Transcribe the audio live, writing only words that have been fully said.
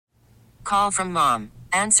call from mom.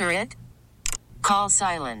 Answer it. Call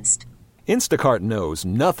silenced. Instacart knows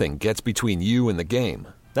nothing gets between you and the game.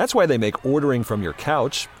 That's why they make ordering from your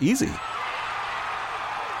couch easy.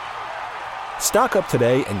 Stock up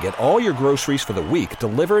today and get all your groceries for the week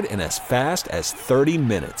delivered in as fast as 30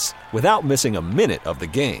 minutes without missing a minute of the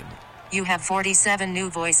game. You have 47 new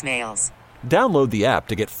voicemails. Download the app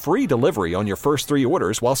to get free delivery on your first 3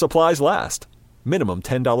 orders while supplies last. Minimum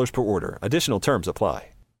 $10 per order. Additional terms apply.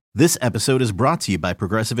 This episode is brought to you by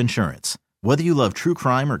Progressive Insurance. Whether you love true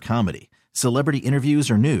crime or comedy, celebrity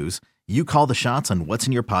interviews or news, you call the shots on what's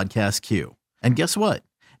in your podcast queue. And guess what?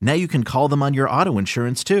 Now you can call them on your auto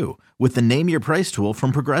insurance too with the Name Your Price tool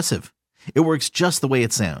from Progressive. It works just the way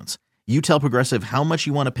it sounds. You tell Progressive how much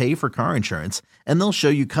you want to pay for car insurance, and they'll show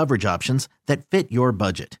you coverage options that fit your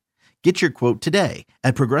budget. Get your quote today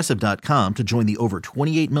at Progressive.com to join the over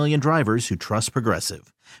 28 million drivers who trust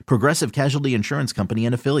Progressive. Progressive Casualty Insurance Company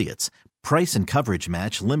and Affiliates. Price and coverage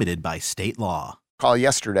match limited by state law. Call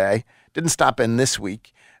yesterday. Didn't stop in this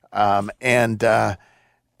week. And there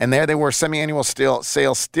they were, semi-annual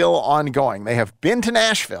sales still ongoing. They have been to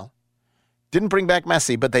Nashville. Didn't bring back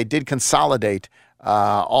Messi, but they did consolidate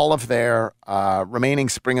all of their remaining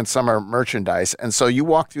spring and summer merchandise. And so you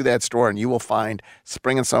walk through that store and you will find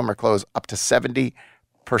spring and summer clothes up to 70%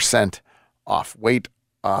 off. Wait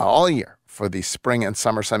all year for the spring and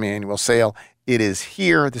summer semi-annual sale. It is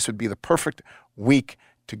here. This would be the perfect week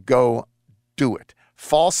to go do it.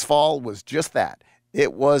 False fall was just that.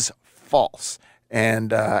 It was false.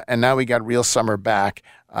 And now we got real summer back.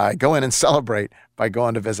 Go in and celebrate by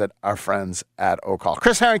going to visit our friends at Oak Hall.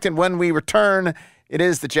 Chris Herrington, when we return, it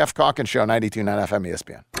is the Geoff Calkins Show, 92.9 FM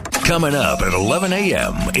ESPN. Coming up at 11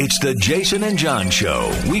 a.m., it's the Jason and John Show.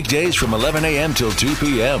 Weekdays from 11 a.m. till 2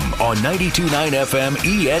 p.m. on 92.9 FM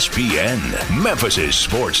ESPN, Memphis'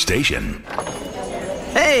 sports station.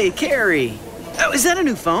 Hey, Carrie. Oh, is that a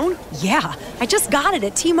new phone? Yeah, I just got it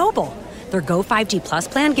at T-Mobile. Their Go 5G Plus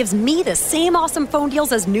plan gives me the same awesome phone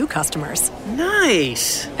deals as new customers.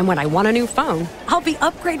 Nice. And when I want a new phone, I'll be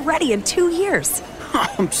upgrade ready in 2 years. Oh,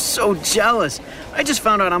 I'm so jealous. I just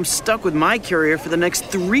found out I'm stuck with my carrier for the next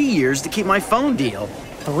 3 years to keep my phone deal.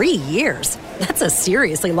 3 years? That's a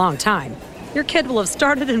seriously long time. Your kid will have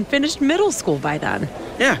started and finished middle school by then.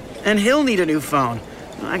 Yeah, and he'll need a new phone.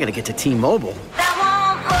 I gotta get to T-Mobile.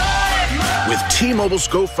 With T-Mobile's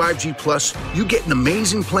Go 5G Plus, you get an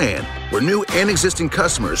amazing plan where new and existing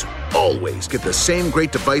customers always get the same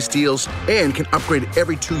great device deals and can upgrade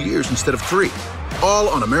every 2 years instead of 3. All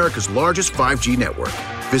on America's largest 5G network.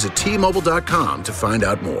 Visit T-Mobile.com to find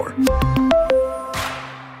out more.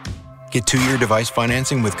 Get 2-year device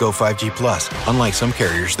financing with Go 5G Plus, unlike some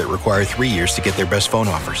carriers that require 3 years to get their best phone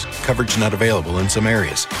offers. Coverage not available in some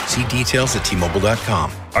areas. See details at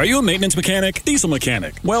T-Mobile.com. Are you a maintenance mechanic, diesel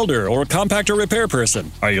mechanic, welder, or compactor repair person?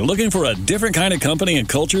 Are you looking for a different kind of company and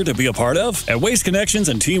culture to be a part of? At Waste Connections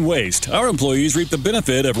and Team Waste, our employees reap the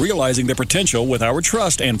benefit of realizing their potential with our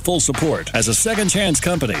trust and full support. As a second chance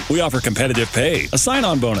company, we offer competitive pay, a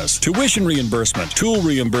sign-on bonus, tuition reimbursement, tool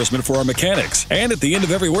reimbursement for our mechanics, and at the end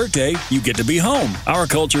of every workday, you get to be home. Our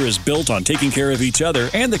culture is built on taking care of each other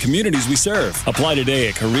and the communities we serve. Apply today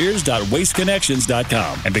at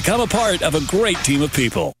careers.wasteconnections.com and become a part of a great team of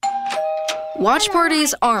people. Watch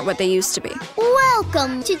parties aren't what they used to be.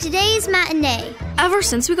 Welcome to today's matinee. Ever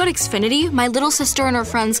since we got Xfinity, my little sister and her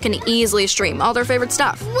friends can easily stream all their favorite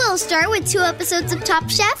stuff. We'll start with 2 episodes of Top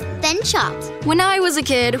Chef, then Chopped. When I was a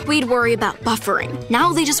kid, we'd worry about buffering.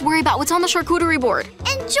 Now they just worry about what's on the charcuterie board.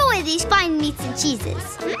 Enjoy these fine meats and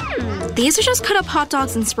cheeses. These are just cut up hot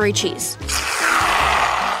dogs and spray cheese.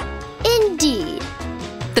 Indeed.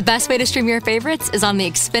 The best way to stream your favorites is on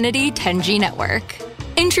the Xfinity 10G network.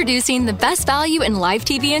 Introducing the best value in live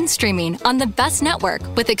TV and streaming on the best network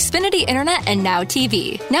with Xfinity Internet and Now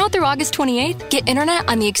TV. Now through August 28th, get internet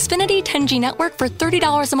on the Xfinity 10G network for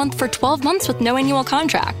 $30 a month for 12 months with no annual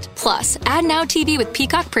contract. Plus, add Now TV with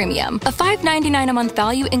Peacock Premium, a $5.99 a month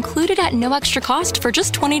value included at no extra cost for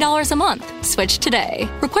just $20 a month. Switch today.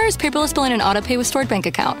 Requires paperless billing and autopay with stored bank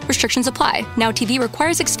account. Restrictions apply. Now TV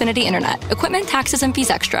requires Xfinity Internet. Equipment, taxes, and fees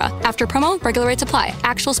extra. After promo, regular rates apply.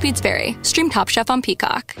 Actual speeds vary. Stream Top Chef on Peacock.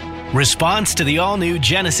 Response to the all-new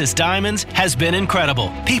Genesis Diamonds has been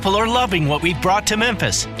incredible. People are loving what we've brought to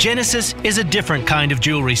Memphis. Genesis is a different kind of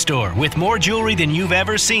jewelry store with more jewelry than you've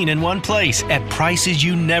ever seen in one place at prices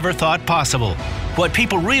you never thought possible. What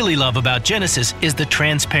people really love about Genesis is the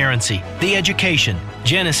transparency, the education.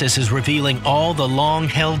 Genesis is revealing all the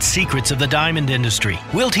long-held secrets of the diamond industry.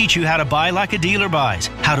 We'll teach you how to buy like a dealer buys,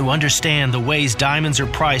 how to understand the ways diamonds are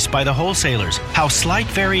priced by the wholesalers, how slight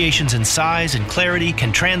variations in size and clarity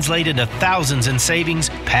can translate into thousands in savings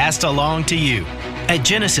passed along to you. At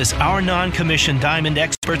Genesis, our non-commissioned diamond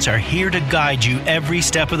experts are here to guide you every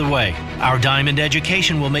step of the way. Our diamond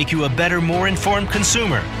education will make you a better, more informed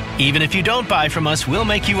consumer. Even if you don't buy from us, we'll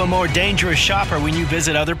make you a more dangerous shopper when you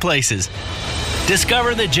visit other places.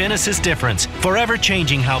 Discover the Genesis difference, forever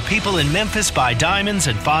changing how people in Memphis buy diamonds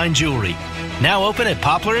and fine jewelry. Now open at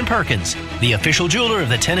Poplar & Perkins, the official jeweler of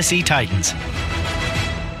the Tennessee Titans.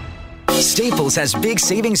 Staples has big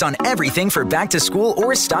savings on everything for back to school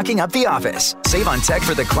or stocking up the office. Save on tech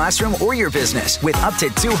for the classroom or your business with up to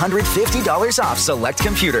 $250 off select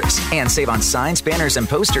computers. And save on signs, banners, and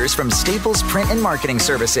posters from Staples Print and Marketing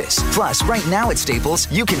Services. Plus, right now at Staples,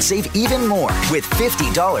 you can save even more with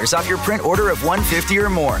 $50 off your print order of $150 or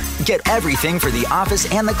more. Get everything for the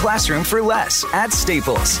office and the classroom for less at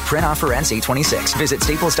Staples. Print offer ends 8/26. Visit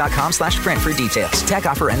staples.com/print for details. Tech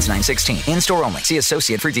offer ends 9/16. In-store only. See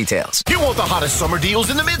associate for details. You want the hottest summer deals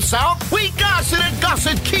in the Mid-South? We got it at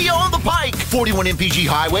Gossett Kia on the Pike. 41 MPG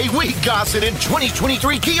Highway, we got it in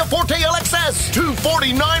 2023 Kia Forte LXS.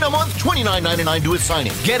 $249 a month, $29.99 due at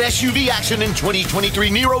signing. Get SUV action in 2023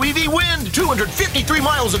 Nero EV Wind. 253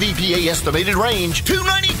 miles of EPA estimated range.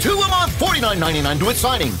 $292 a month, $49.99 due at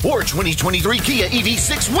signing. Or 2023 Kia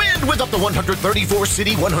EV6 Wind with up to 134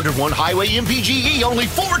 city, 101 highway MPGE. Only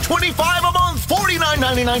 $425 a month,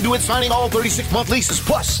 $49.99 due at signing. All 36-month leases.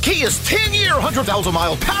 Plus, Kia's 10-year,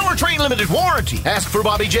 100,000-mile powertrain limited warranty. Ask for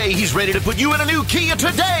Bobby J. He's ready to put you in a new Kia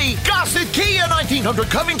today. Gossett Kia, 1900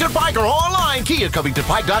 Covington Pike, or online,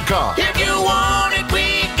 KiaCovingtonPike.com. If you want it,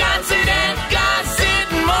 we got it at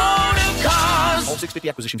Gossett Motor Cars. All 650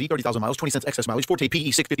 acquisition fee, 30,000 miles, 20 cents excess mileage. Forte PE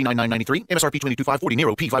 659,993. MSRP 22,540.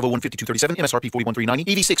 Nero P501 5237. MSRP 41,390.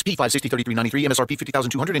 EV6 P560 3393. MSRP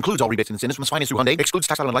 50,200. Includes all rebates and incentives. Must finance through Hyundai. Excludes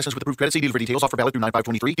tax title and license with approved credit. See dealer for details. Offer valid through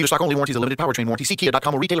 9/5/23. Dealer stock only. Warranties and limited powertrain warranty. See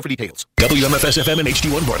Kia.com or retailer for details. WMFS FM and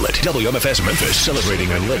HD1 Bartlett. WMFS Memphis,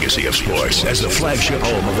 celebrating a legacy of sports as the flagship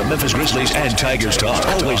home of the Memphis Grizzlies and Tigers talk.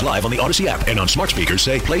 Always live on the Odyssey app and on smart speakers.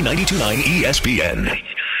 Say play 92.9 ESPN.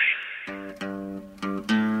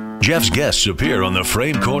 Geoff's guests appear on the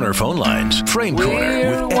Frame Corner phone lines. Frame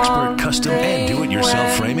Corner, with expert custom and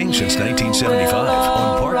do-it-yourself framing since 1975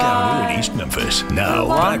 on Park Avenue in East Memphis. Now,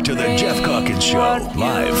 back to the Geoff Calkins Show,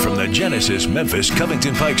 live from the Genesis Memphis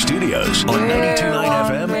Covington Pike Studios on 92.9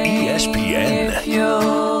 FM ESPN. If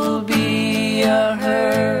you'll be a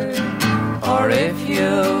her, or if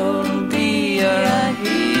you'll be a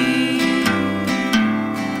he,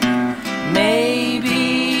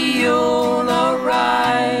 maybe you'll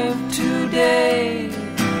arrive today,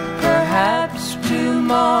 perhaps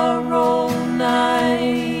tomorrow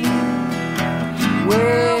night.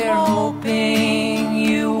 We're hoping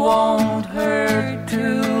you won't hurt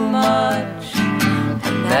too much,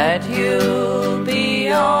 and that you'll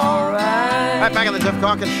be alright. Right back on the Geoff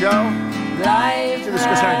Calkins Show. Chris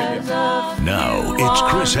Herrington. Now, it's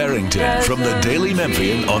Chris Herrington from the Daily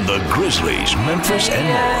Memphian on the Grizzlies, Memphis, and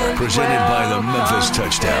more. Presented by the Memphis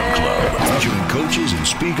Touchdown Club. Featuring coaches and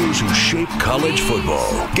speakers who shape college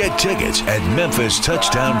football. Get tickets at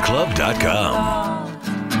MemphisTouchdownClub.com.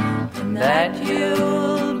 And that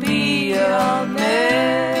you'll be a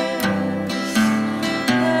mess.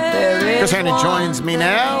 Chris Herrington joins me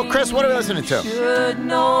now. Chris, what are we listening to?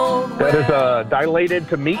 That is Dilated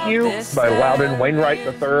to Meet You by Loudon Wainwright III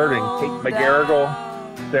and Kate McGarrigle,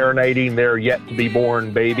 serenading their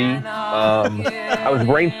yet-to-be-born baby. I was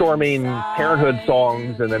brainstorming parenthood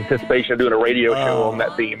songs in anticipation of doing a radio show on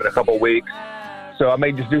that theme in a couple weeks. So I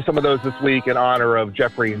may just do some of those this week in honor of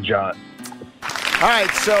Jeffrey and John. All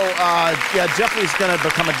right, so, Jeffrey's going to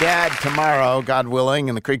become a dad tomorrow, God willing,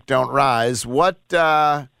 and the creek don't rise. What,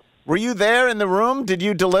 were you there in the room? Did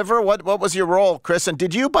you deliver? What was your role, Chris? And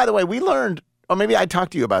did you, by the way, we learned, or maybe I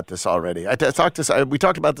talked to you about this already. We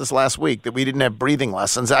talked about this last week, that we didn't have breathing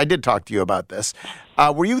lessons. I did talk to you about this.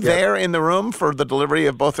 Were you there in the room for the delivery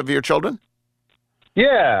of both of your children?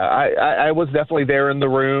 Yeah, I was definitely there in the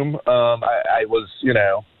room. I was,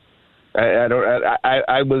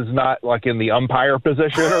 I was not like in the umpire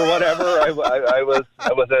position or whatever. I was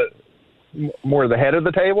more the head of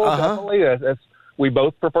the table. Definitely. We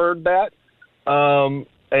both preferred that.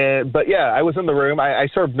 But yeah, I was in the room. I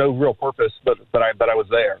served no real purpose, but I was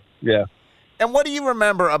there. Yeah. And what do you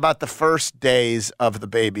remember about the first days of the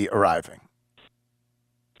baby arriving?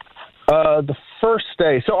 The first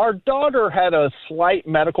day. So our daughter had a slight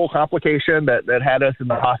medical complication that had us in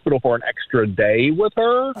the hospital for an extra day with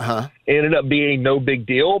her. It ended up being no big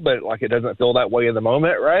deal, but like it doesn't feel that way in the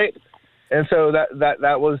moment, right? And so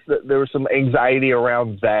there was some anxiety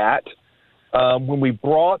around that. When we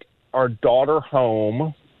brought our daughter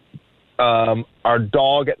home, our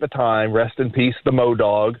dog at the time, rest in peace, the Mo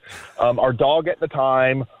dog, our dog at the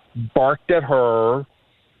time barked at her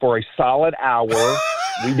for a solid hour.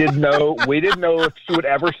 We didn't know if she would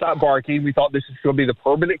ever stop barking. We thought this was going to be the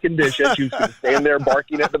permanent condition. She was going to stand there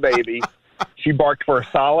barking at the baby. She barked for a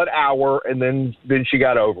solid hour, and then she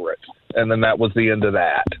got over it. And then that was the end of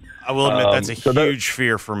that. I will admit that's a huge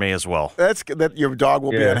fear for me as well. That your dog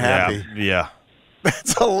will be unhappy. Yeah.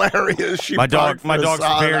 That's hilarious. My dog's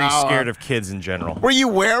very scared of kids in general. Were you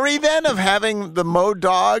wary then of having the Mo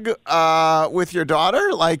dog with your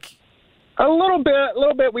daughter? Like a little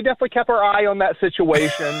bit. We definitely kept our eye on that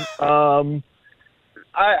situation.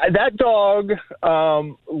 That dog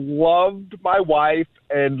loved my wife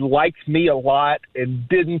and liked me a lot and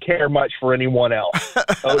didn't care much for anyone else.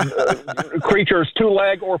 Creatures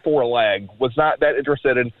 2-leg or 4-leg was not that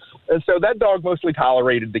interested in. And so that dog mostly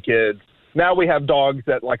tolerated the kids. Now we have dogs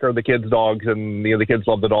that are the kids' dogs, and the kids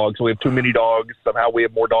love the dogs. So we have too many dogs. Somehow we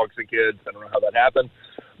have more dogs than kids. I don't know how that happened.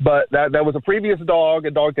 But that was a previous dog,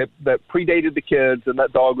 a dog that predated the kids, and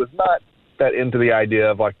that dog was not that into the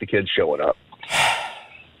idea of the kids showing up.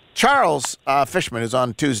 Charles Fishman, who's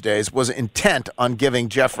on Tuesdays, was intent on giving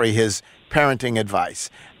Jeffrey his parenting advice.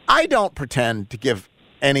 I don't pretend to give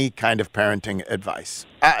any kind of parenting advice.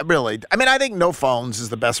 Really. I mean, I think no phones is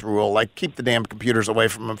the best rule. Keep the damn computers away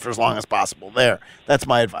from them for as long as possible. That's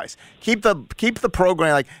my advice. Keep the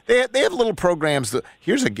program. They have little programs that,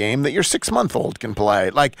 here's a game that your 6-month-old can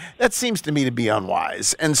play. That seems to me to be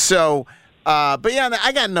unwise. And so, but yeah,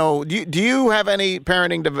 I got no. Do you have any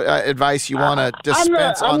parenting advice you want to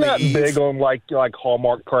dispense on the ease? I'm not big on like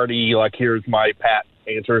Hallmark cardy. Here's my pat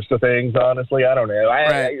answers to things. Honestly, I don't know.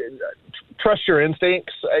 I trust your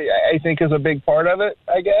instincts, I think, is a big part of it,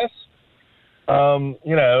 I guess.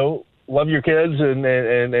 Love your kids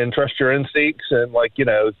and trust your instincts and,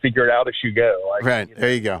 figure it out as you go. There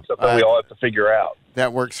you go. Something we all have to figure out.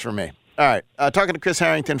 That works for me. All right. Talking to Chris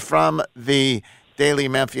Herrington from the Daily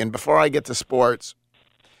Memphian. Before I get to sports,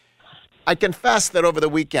 I confess that over the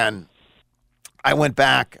weekend, I went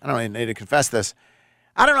back. I don't even need to confess this.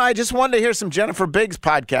 I don't know. I just wanted to hear some Jennifer Biggs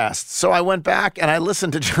podcasts. So I went back and I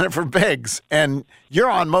listened to Jennifer Biggs, and you're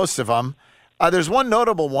on most of them. There's one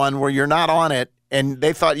notable one where you're not on it, and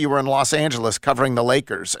they thought you were in Los Angeles covering the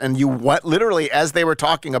Lakers. And you went literally, as they were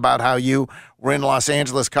talking about how you were in Los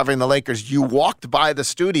Angeles covering the Lakers, you walked by the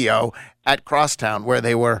studio at Crosstown where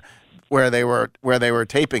they were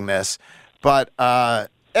taping this. But I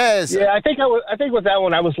think with that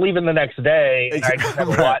one, I was leaving the next day, and I just had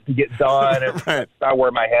a lot to get done, and that's not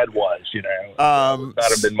where my head was, not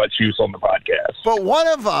have been much use on the podcast. But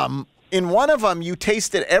in one of them, you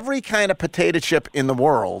tasted every kind of potato chip in the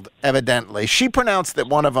world, evidently. She pronounced that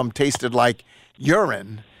one of them tasted like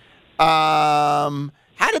urine. How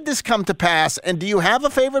did this come to pass, and do you have a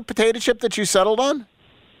favorite potato chip that you settled on?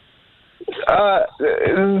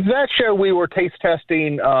 That show, we were taste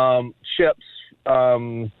testing chips,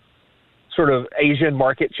 sort of Asian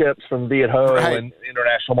market chips from Viet Ho and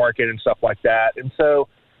international market and stuff like that. And so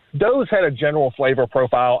those had a general flavor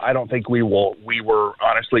profile I don't think we were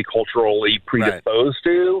honestly culturally predisposed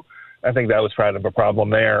to. I think that was kind of a problem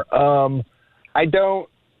there. I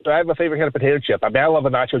have a favorite kind of potato chip. I mean, I love a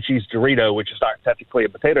nacho cheese Dorito, which is not technically a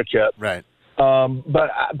potato chip. Right.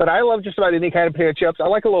 But I love just about any kind of potato chips. I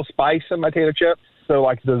like a little spice in my potato chips. So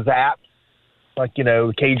like the Zap,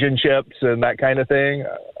 Cajun chips and that kind of thing,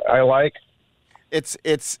 I like. It's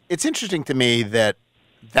interesting to me that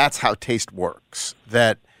that's how taste works.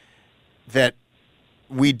 That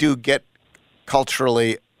we do get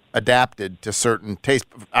culturally adapted to certain taste.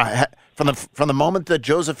 From the moment that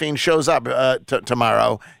Josephine shows up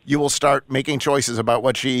tomorrow, you will start making choices about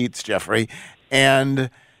what she eats, Jeffrey, and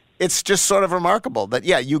it's just sort of remarkable that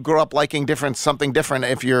you grow up liking something different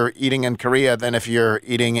if you're eating in Korea than if you're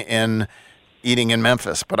eating in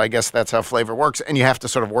Memphis. But I guess that's how flavor works, and you have to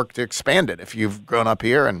sort of work to expand it if you've grown up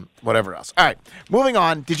here and whatever else. All right, moving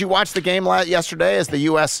on. Did you watch the game yesterday as the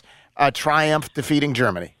U.S. Triumphed defeating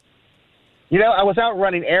Germany? I was out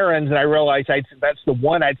running errands, and I realized that's the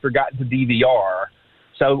one I'd forgotten to DVR.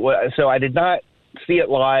 So I did not see it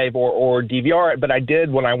live or DVR it, but I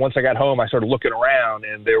did once I got home. I started looking around,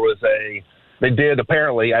 and they did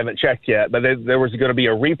apparently, I haven't checked yet, but there was going to be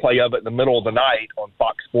a replay of it in the middle of the night on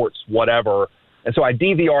Fox Sports whatever And so I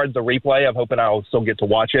DVR'd the replay. I'm hoping I'll still get to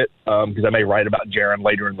watch it because I may write about Jaren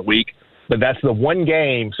later in the week. But that's the one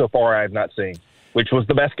game so far I have not seen, which was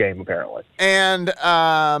the best game apparently. And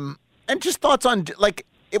just thoughts on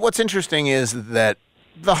what's interesting is that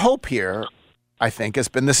the hope here, I think, has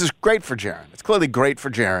been this is great for Jaren. It's clearly great for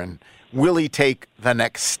Jaren. Will he take the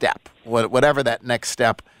next step, whatever that next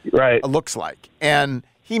step looks like? And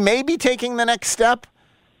he may be taking the next step,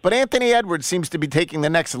 but Anthony Edwards seems to be taking the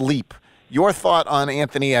next leap. Your thought on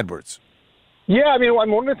Anthony Edwards? Yeah, I mean,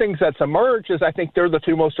 one of the things that's emerged is I think they're the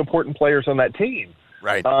two most important players on that team.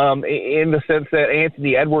 Right. In the sense that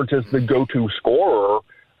Anthony Edwards is the go-to scorer,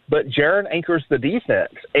 but Jaren anchors the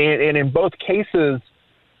defense. And in both cases,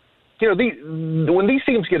 you know, when these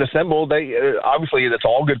teams get assembled, they obviously it's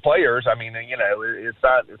all good players. I mean, you know,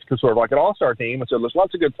 it's sort of like an all-star team, and so there's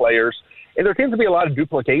lots of good players, and there tends to be a lot of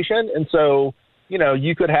duplication, and so, you know,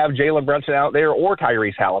 you could have Jalen Brunson out there or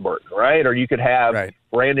Tyrese Halliburton, right? Or you could have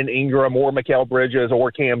Brandon Ingram or Mikal Bridges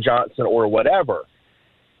or Cam Johnson or whatever.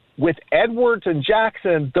 With Edwards and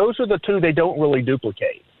Jackson, those are the two they don't really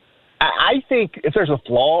duplicate. I think if there's a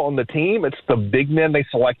flaw on the team, it's the big men they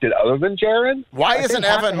selected other than Jaren. Why isn't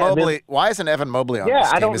Evan Mobley on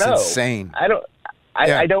this team? I don't know. It's insane. I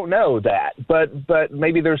don't know that, but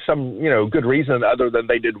maybe there's some, you know, good reason other than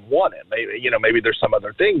they didn't want him. Maybe there's some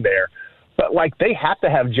other thing there. But, like, they have to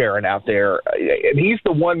have Jaren out there, and he's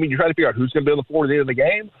the one when you try to figure out who's going to be on the floor at the end of the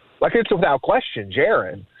game. Like, it's without question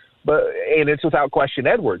Jaren, and it's without question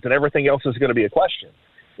Edwards, and everything else is going to be a question.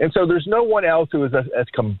 And so there's no one else who is as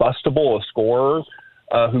combustible a scorer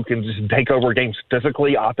who can just take over games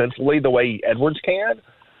physically, offensively, the way Edwards can.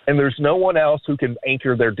 And there's no one else who can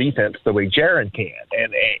anchor their defense the way Jaren can.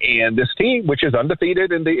 And this team, which is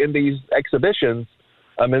undefeated in these exhibitions,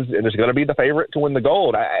 is going to be the favorite to win the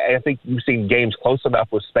gold. I think you've seen games close enough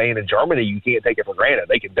with Spain and Germany. You can't take it for granted.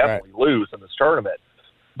 They can definitely lose in this tournament.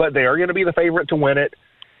 But they are going to be the favorite to win it.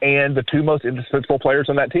 And the two most indispensable players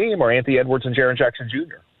on that team are Anthony Edwards and Jaren Jackson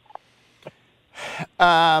Jr.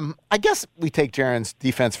 I guess we take Jaren's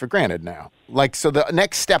defense for granted now. Like, so the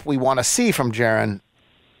next step we want to see from Jaren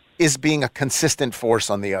is being a consistent force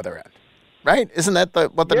on the other end, right? Isn't that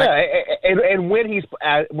what the and when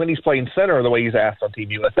he's playing center the way he's asked on Team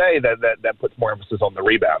USA, that puts more emphasis on the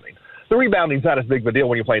rebounding. The rebounding's not as big of a deal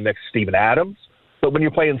when you're playing next to Steven Adams, but when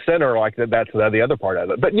you're playing center, like that's the other part of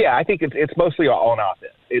it. But yeah, I think it's mostly on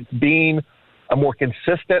offense. It's being a more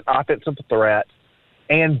consistent offensive threat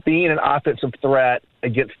and being an offensive threat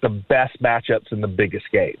against the best matchups in the biggest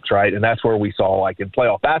games, right? And that's where we saw, like in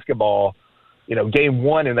playoff basketball, you know, game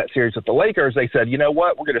one in that series with the Lakers, they said, you know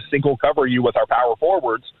what, we're going to single cover you with our power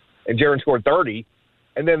forwards, and Jaren scored 30.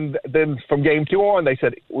 And then from game two on, they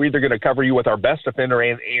said, we're either going to cover you with our best defender,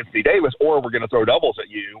 Anthony Davis, or we're going to throw doubles at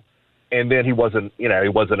you. And then he wasn't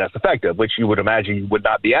as effective, which you would imagine he would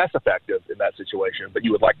not be as effective in that situation, but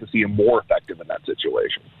you would like to see him more effective in that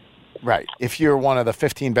situation. Right. If you're one of the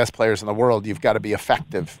 15 best players in the world, you've got to be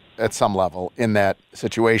effective at some level in that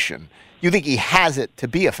situation. You think he has it to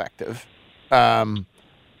be effective?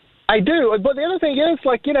 I do. But the other thing is,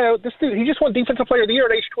 like, you know, this dude, he just won Defensive Player of the Year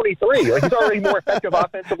at age 23. Like, he's already more effective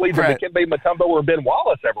offensively than Dikembe Mutombo or Ben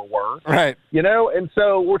Wallace ever were. Right. You know, and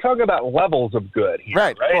so we're talking about levels of good here.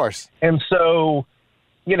 Right, of course. And so,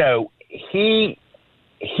 you know, he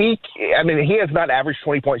has not averaged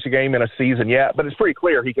 20 points a game in a season yet, but it's pretty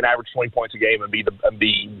clear he can average 20 points a game and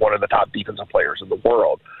be one of the top defensive players in the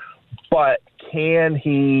world. But can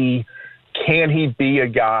he be a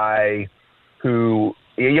guy who,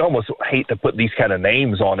 you almost hate to put these kind of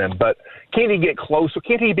names on him, but can he get closer?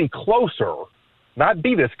 Can he be closer, not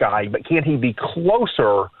be this guy, but can he be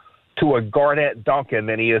closer to a Garnett Duncan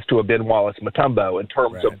than he is to a Ben Wallace Mutombo in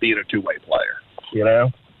terms of being a two-way player, you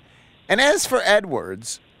know? And as for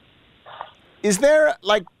Edwards, is there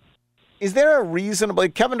a reasonable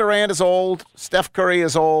 – Kevin Durant is old, Steph Curry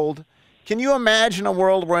is old. Can you imagine a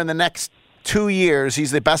world where in the next 2 years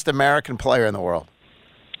he's the best American player in the world?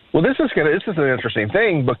 Well, this is an interesting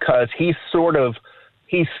thing because he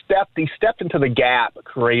stepped into the gap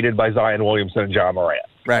created by Zion Williamson and John Morant.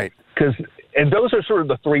 Right. And those are sort of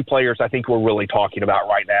the three players I think we're really talking about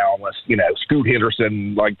right now, unless, you know, Scoot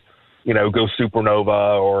Henderson, like, you know, goes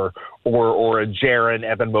supernova or a Jaren,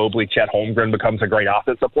 Evan Mobley, Chet Holmgren becomes a great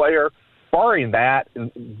offensive player. Barring that,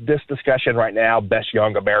 this discussion right now, best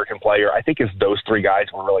young American player, I think is those three guys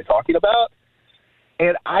we're really talking about.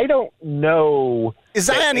 And I don't know. Is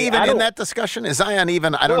Zion even in that discussion? Is Zion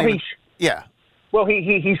even? Yeah. Well,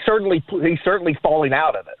 he's certainly falling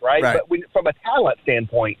out of it, right? But from a talent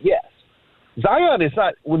standpoint, yes. Zion is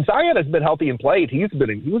not. When Zion has been healthy and played, he's been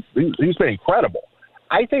incredible.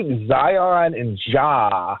 I think Zion and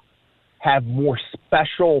Ja have more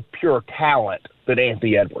special, pure talent than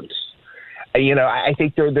Anthony Edwards. I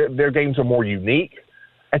think their games are more unique.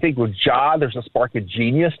 I think with Ja, there's a spark of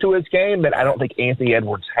genius to his game that I don't think Anthony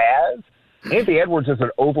Edwards has. Anthony Edwards is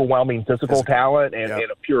an overwhelming physical talent and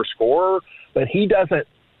a pure scorer, but he doesn't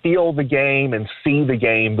feel the game and see the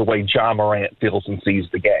game the way Ja Morant feels and sees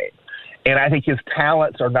the game. And I think his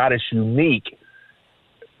talents are not as unique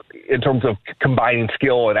in terms of combining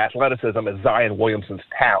skill and athleticism as Zion Williamson's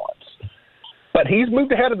talents. But he's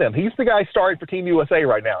moved ahead of them. He's the guy starting for Team USA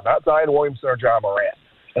right now, not Zion Williamson or Ja Morant.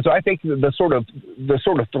 And so I think the sort of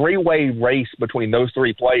three-way race between those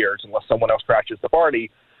three players, unless someone else crashes the party,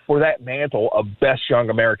 for that mantle of best young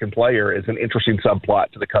American player is an interesting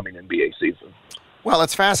subplot to the coming NBA season. Well,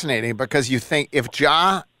 it's fascinating because you think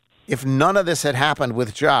if none of this had happened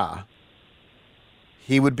with Ja,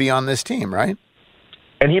 he would be on this team, right?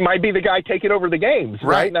 And he might be the guy taking over the games,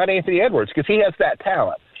 right? Not Anthony Edwards, because he has that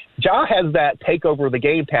talent. Ja has that take over the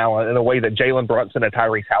game talent in a way that Jalen Brunson and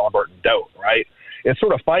Tyrese Halliburton don't, right? It's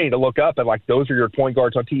sort of funny to look up and, like, those are your point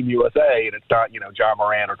guards on Team USA, and it's not, Ja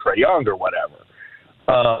Morant or Trae Young or whatever.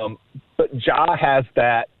 But Ja has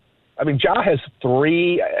that. I mean, Ja has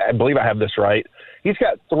three, I believe I have this right, he's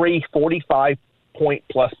got 3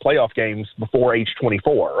 45-point-plus playoff games before age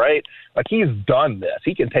 24, right? Like, he's done this.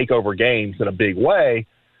 He can take over games in a big way,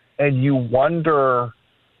 and you wonder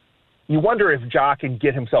if Ja can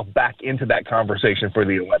get himself back into that conversation for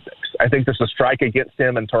the Olympics. I think there's a strike against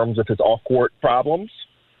him in terms of his off-court problems,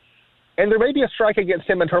 and there may be a strike against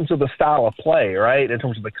him in terms of the style of play, right, in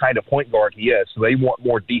terms of the kind of point guard he is. So they want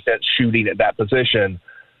more defense shooting at that position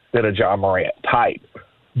than a Ja Morant type.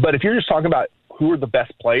 But if you're just talking about who are the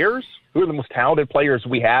best players, who are the most talented players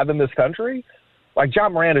we have in this country, like Ja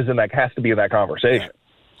Morant has to be in that conversation.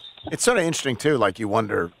 It's sort of interesting, too. Like, you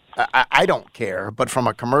wonder, I don't care, but from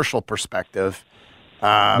a commercial perspective,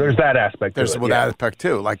 there's that aspect. There's that aspect,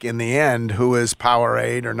 too. Like, in the end, who is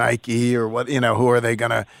Powerade or Nike or what, who are they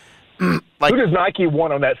going to, like, who does Nike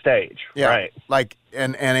want on that stage? Yeah, right. Like,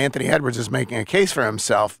 and Anthony Edwards is making a case for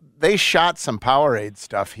himself. They shot some Powerade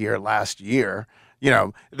stuff here last year.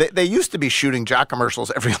 They used to be shooting Ja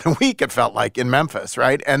commercials every other week, it felt like, in Memphis,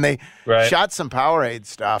 right? And they shot some Powerade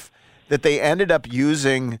stuff that they ended up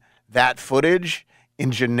using that footage in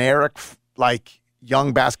generic, like,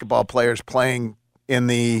 young basketball players playing during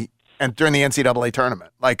the NCAA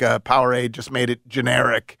tournament. Like, Powerade just made it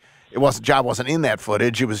generic. Ja wasn't in that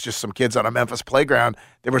footage. It was just some kids on a Memphis playground.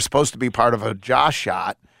 They were supposed to be part of a Ja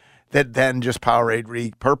shot that then just Powerade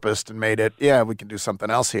repurposed and made it, we can do something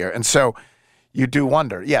else here. And so you do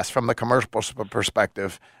wonder, yes, from the commercial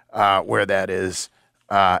perspective, where that is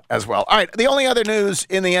as well. All right, the only other news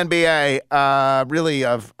in the NBA, really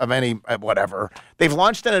of any whatever, they've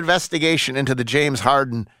launched an investigation into the James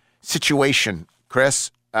Harden situation,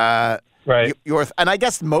 Chris. Right. And I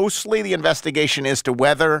guess mostly the investigation is to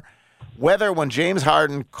whether when James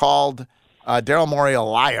Harden called Daryl Morey a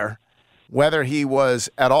liar, whether he was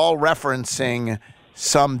at all referencing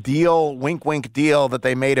some deal, wink deal that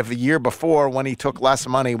they made a year before when he took less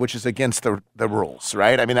money, which is against the rules,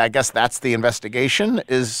 right? I mean, I guess that's the investigation.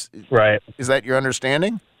 Is that your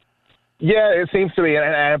understanding? Yeah, it seems to be.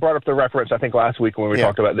 And I brought up the reference, I think, last week when we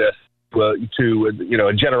talked about this, to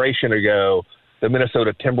a generation ago, the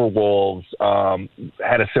Minnesota Timberwolves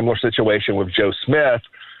had a similar situation with Joe Smith,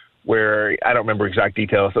 where I don't remember exact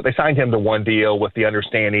details, but they signed him to one deal with the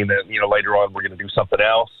understanding that, later on we're going to do something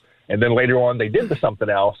else. And then later on they did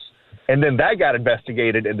something else. And then that got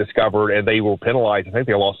investigated and discovered, and they were penalized. I think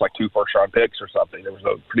they lost like 2 first-round picks or something. There was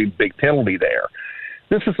a pretty big penalty there.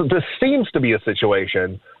 This seems to be a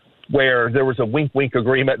situation where there was a wink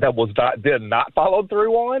agreement that did not follow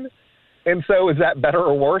through on. And so is that better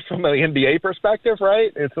or worse from an NBA perspective,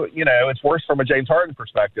 right? It's worse from a James Harden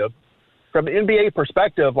perspective. From an NBA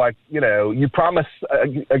perspective, like, you promise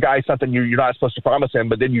a guy something you're not supposed to promise him,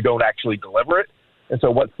 but then you don't actually deliver it. And so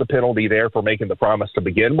what's the penalty there for making the promise to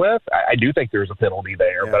begin with? I do think there's a penalty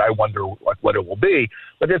there, but I wonder what it will be.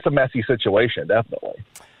 But it's a messy situation, definitely.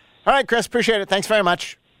 All right, Chris, appreciate it. Thanks very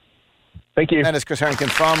much. Thank you. That is Chris Herrington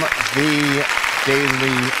from the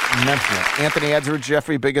Daily Memphian. Anthony Edwards,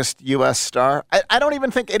 Jeffrey, biggest U.S. star. I don't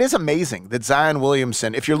even think – it is amazing that Zion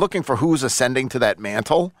Williamson, if you're looking for who's ascending to that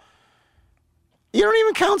mantle, you don't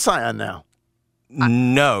even count Zion now.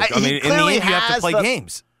 No. I mean, in the end, you have to play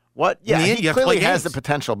games. What? Yeah, he clearly has the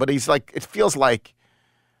potential, but he's like – it feels like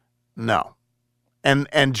no.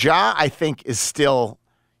 And Ja, I think, is still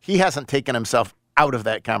 – he hasn't taken himself out of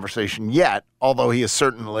that conversation yet, although he is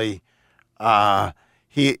certainly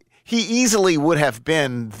he easily would have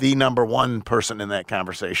been the number one person in that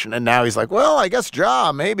conversation. And now he's like, well, I guess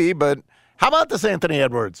Ja, maybe, but How about this Anthony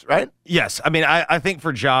Edwards, right? Yes. I mean, I think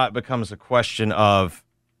for Ja, it becomes a question of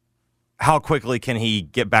how quickly can he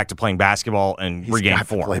get back to playing basketball and regain got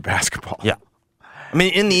form. To play basketball. Yeah. I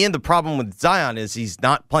mean, in the end, the problem with Zion is he's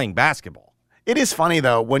not playing basketball. It is funny,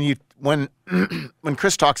 though, when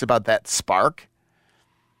Chris talks about that spark,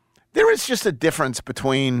 there is just a difference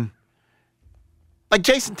between, like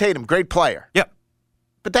Jason Tatum, great player. Yep.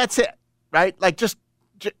 But that's it, right? Like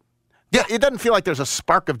yeah, it doesn't feel like there's a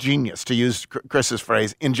spark of genius, to use Chris's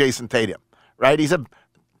phrase, in Jason Tatum, right? He's a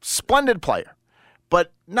splendid player,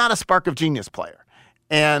 but not a spark of genius player.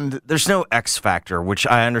 And there's no X factor, which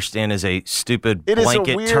I understand is a stupid it blanket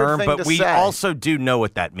is a weird term, thing but to we say. Also do know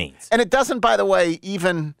what that means. And it doesn't, by the way,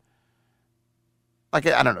 even, like,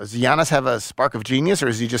 I don't know, does Giannis have a spark of genius, or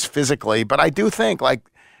is he just physically? But I do think, like,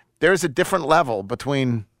 there's a different level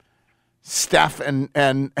between Steph and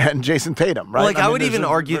Jason Tatum, right? Well, like, I would even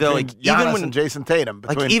argue, though, like, Giannis even when and Jason Tatum,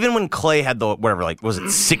 even when Clay had the, whatever, like, was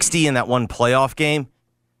it 60 in that one playoff game?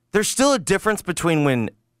 There's still a difference between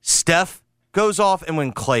when Steph goes off and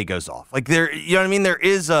when Clay goes off. Like, there, you know what I mean?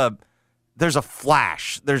 There's a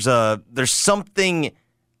flash. There's something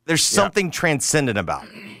transcendent about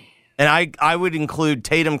it. And I would include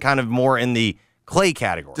Tatum kind of more in the Clay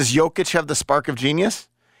category. Does Jokic have the spark of genius?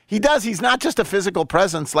 He does. He's not just a physical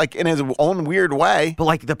presence, like, in his own weird way. But,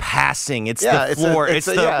 like, the passing, it's the floor.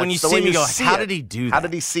 When you see him, you go, how did he do that? How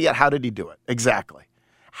did he see it? How did he do it? Exactly.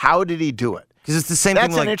 How did he do it? Because it's the same thing.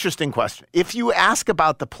 That's an interesting question. If you ask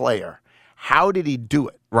about the player, how did he do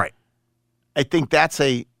it? Right. I think that's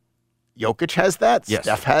Jokic has that. Yes.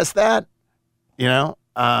 Steph has that. You know?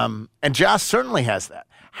 And Josh certainly has that.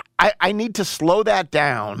 I need to slow that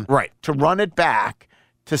down. Right. To run it back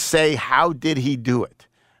to say, how did he do it?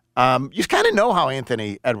 You kind of know how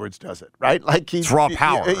Anthony Edwards does it, right? Like it's raw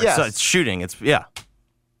power. Yes. It's shooting. Yeah.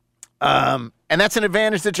 And that's an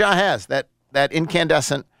advantage that Ja has, that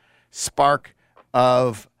incandescent spark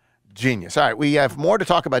of genius. All right, we have more to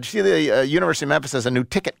talk about. You see the University of Memphis has a new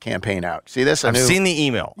ticket campaign out. See this? I've seen the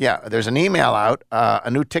email. Yeah, there's an email out, a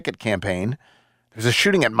new ticket campaign. There's a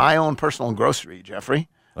shooting at my own personal grocery, Jeffrey.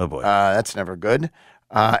 Oh, boy. That's never good.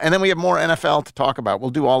 And then we have more NFL to talk about.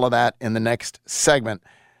 We'll do all of that in the next segment.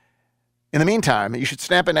 In the meantime, you should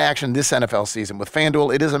snap into action this NFL season with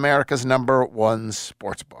FanDuel. It is America's #1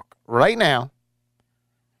 sportsbook. Right now,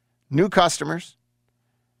 new customers,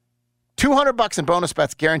 $200 in bonus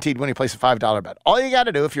bets guaranteed when you place a $5 bet. All you got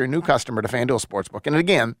to do if you're a new customer to FanDuel Sportsbook, and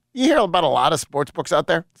again, you hear about a lot of sportsbooks out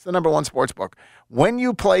there. It's the #1 sportsbook. When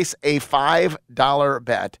you place a $5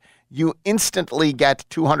 bet, you instantly get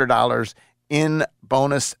 $200 in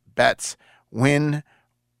bonus bets, win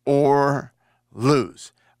or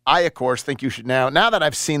lose. I, of course, think you should now that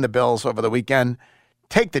I've seen the Bills over the weekend,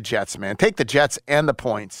 take the Jets, man. Take the Jets and the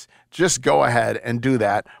points. Just go ahead and do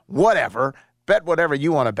that. Whatever. Bet whatever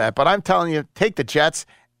you want to bet. But I'm telling you, take the Jets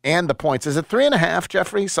and the points. Is it 3.5,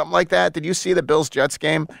 Jeffrey? Something like that? Did you see the Bills-Jets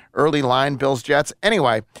game? Early line, Bills-Jets.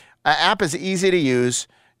 Anyway, app is easy to use.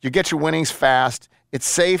 You get your winnings fast. It's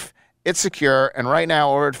safe. It's secure. And right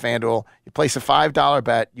now, over at FanDuel, you place a $5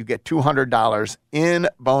 bet, you get $200 in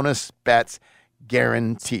bonus bets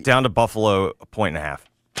guaranteed. Down to Buffalo, 1.5.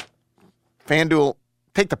 FanDuel,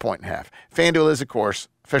 take the 1.5. FanDuel is, of course,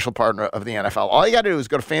 official partner of the NFL. All you got to do is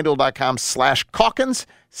go to FanDuel.com/Calkins,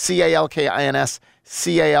 CALKINS,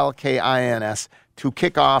 CALKINS, to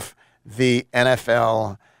kick off the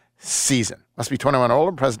NFL season. Must be 21 or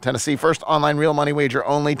older, present Tennessee. First online real money wager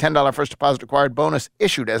only. $10 first deposit required. Bonus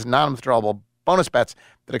issued as non-withdrawable bonus bets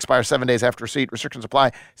that expire 7 days after receipt. Restrictions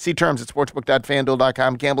apply. See terms at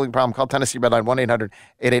sportsbook.fanduel.com. Gambling problem? Call Tennessee Redline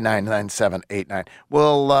 1-800-889-9789.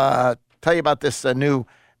 We'll tell you about this new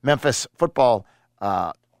Memphis football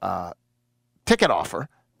ticket offer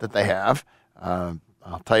that they have. I'll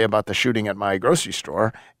tell you about the shooting at my grocery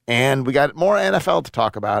store. And we got more NFL to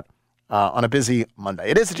talk about on a busy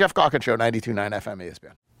Monday. It is the Geoff Calkins Show, 92.9 FM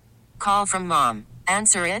ESPN. Call from mom.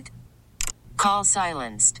 Answer it. Call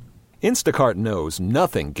silenced. Instacart knows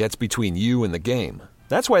nothing gets between you and the game.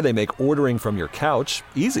 That's why they make ordering from your couch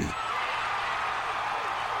easy.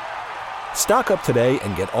 Stock up today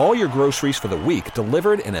and get all your groceries for the week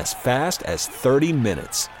delivered in as fast as 30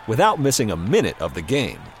 minutes without missing a minute of the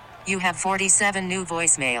game. You have 47 new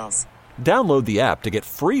voicemails. Download the app to get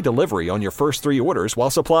free delivery on your first 3 orders while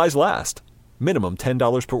supplies last. Minimum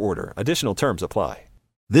 $10 per order. Additional terms apply.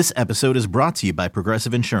 This episode is brought to you by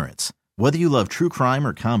Progressive Insurance. Whether you love true crime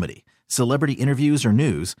or comedy, celebrity interviews or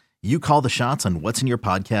news, you call the shots on what's in your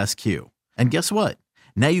podcast queue. And guess what?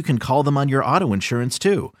 Now you can call them on your auto insurance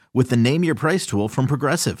too with the Name Your Price tool from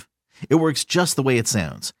Progressive. It works just the way it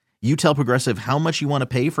sounds. You tell Progressive how much you want to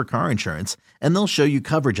pay for car insurance, and they'll show you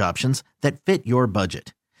coverage options that fit your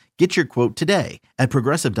budget. Get your quote today at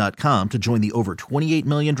Progressive.com to join the over 28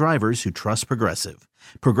 million drivers who trust Progressive.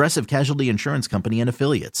 Progressive Casualty Insurance Company and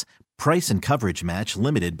Affiliates. Price and coverage match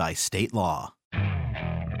limited by state law.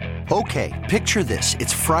 Okay, picture this.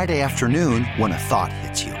 It's Friday afternoon when a thought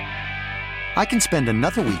hits you. I can spend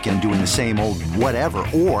another weekend doing the same old whatever,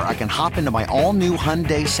 or I can hop into my all-new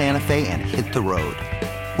Hyundai Santa Fe and hit the road.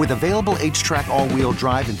 With available H-Track all-wheel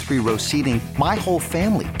drive and 3-row seating, my whole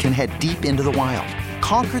family can head deep into the wild.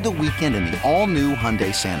 Conquer the weekend in the all-new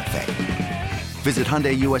Hyundai Santa Fe. Visit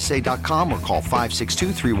HyundaiUSA.com or call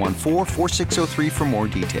 562-314-4603 for more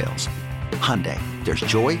details. Hyundai, there's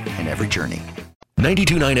joy in every journey.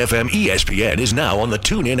 92.9 FM ESPN is now on the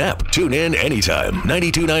TuneIn app. Tune in anytime.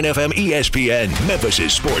 92.9 FM ESPN,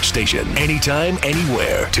 Memphis' sports station. Anytime,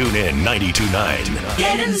 anywhere. Tune in 92.9.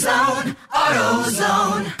 Get in zone,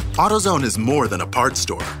 AutoZone. AutoZone is more than a parts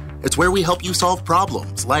store. It's where we help you solve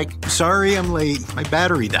problems like, sorry I'm late, my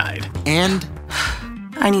battery died. And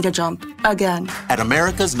I need a jump again. At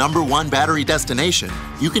America's #1 battery destination,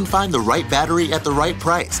 you can find the right battery at the right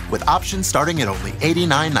price with options starting at only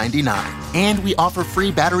 $89.99. And we offer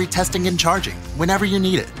free battery testing and charging whenever you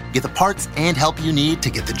need it. Get the parts and help you need to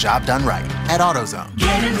get the job done right at AutoZone.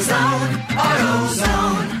 Get in zone,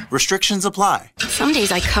 AutoZone. Restrictions apply. Some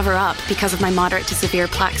days I cover up because of my moderate to severe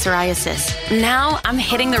plaque psoriasis. Now I'm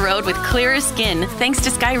hitting the road with clearer skin thanks to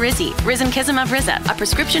Skyrizi, Risankizumab Riza, a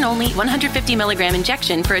prescription-only 150 milligram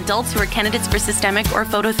injection for adults who are candidates for systemic or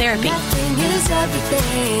phototherapy.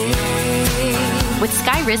 With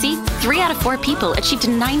Skyrizi, 3 out of 4 people achieved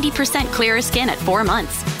 90% clearer skin at 4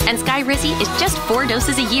 months. And Skyrizi is just 4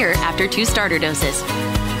 doses a year after 2 starter doses.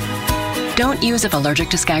 Don't use if allergic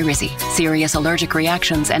to Skyrizi. Serious allergic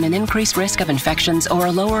reactions and an increased risk of infections or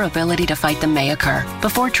a lower ability to fight them may occur.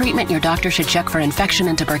 Before treatment, your doctor should check for infection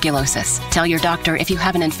and tuberculosis. Tell your doctor if you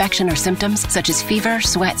have an infection or symptoms such as fever,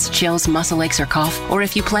 sweats, chills, muscle aches, or cough, or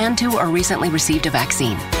if you plan to or recently received a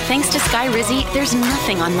vaccine. Thanks to Skyrizi, there's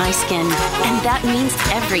nothing on my skin, and that means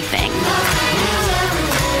everything.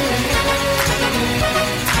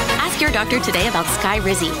 Your doctor today about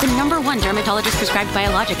Skyrizi, the #1 dermatologist prescribed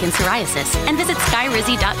biologic in psoriasis, and visit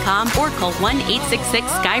skyrizi.com or call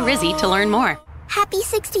 1-866-SKY-RIZZI to learn more. Happy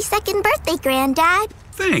 62nd birthday, Granddad.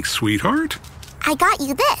 Thanks, sweetheart. I got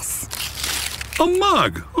you this. A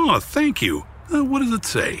mug. Oh, thank you. What does it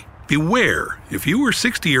say? Beware, if you are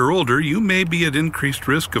 60 or older, you may be at increased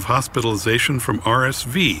risk of hospitalization from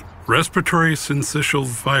RSV, respiratory syncytial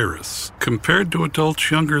virus, compared to adults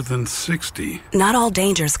younger than 60. Not all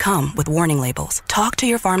dangers come with warning labels. Talk to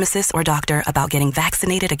your pharmacist or doctor about getting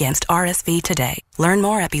vaccinated against RSV today. Learn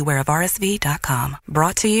more at bewareofrsv.com.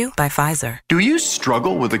 Brought to you by Pfizer. Do you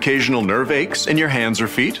struggle with occasional nerve aches in your hands or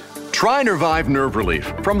feet? Try Nervive Nerve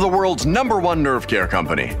Relief from the world's #1 nerve care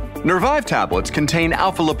company. Nervive tablets contain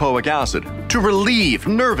alpha-lipoic acid to relieve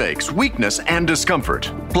nerve aches, weakness, and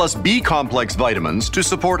discomfort, plus B-complex vitamins to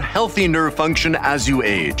support healthy nerve function as you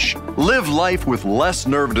age. Live life with less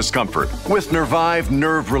nerve discomfort with Nervive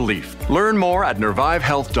Nerve Relief. Learn more at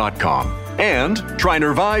nervivehealth.com. And try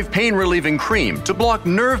Nervive Pain Relieving Cream to block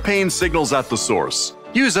nerve pain signals at the source.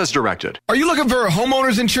 Use as directed. Are you looking for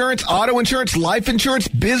homeowners insurance, auto insurance, life insurance,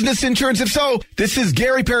 business insurance? If so, this is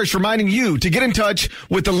Gary Parrish reminding you to get in touch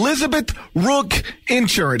with Elizabeth Rook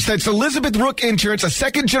Insurance. That's Elizabeth Rook Insurance, a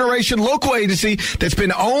second-generation local agency that's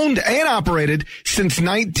been owned and operated since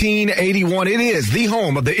 1981. It is the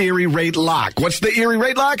home of the Erie Rate Lock. What's the Erie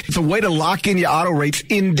Rate Lock? It's a way to lock in your auto rates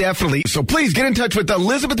indefinitely. So please get in touch with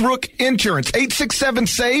Elizabeth Rook Insurance,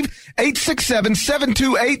 867-SAVE,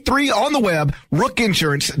 867-7283 on the web, rookinsurance.com.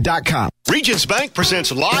 Regions Bank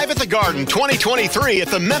presents Live at the Garden 2023 at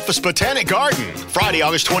the Memphis Botanic Garden. Friday,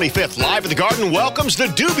 August 25th, Live at the Garden welcomes the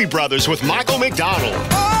Doobie Brothers with Michael McDonald.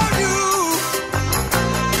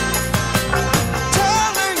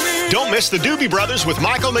 Don't miss the Doobie Brothers with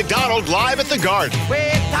Michael McDonald live at the Garden.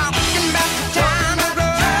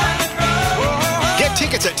 Get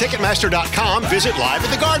tickets at Ticketmaster.com. Visit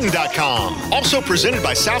liveatthegarden.com. Also presented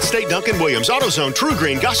by South State Duncan Williams, AutoZone, True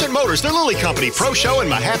Green, Gossett Motors, The Lily Company, Pro Show,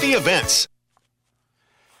 and Mahaffey Events.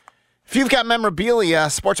 If you've got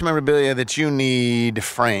memorabilia, sports memorabilia that you need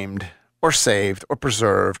framed or saved or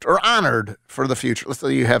preserved or honored for the future, let's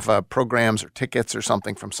say you have programs or tickets or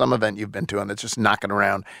something from some event you've been to and it's just knocking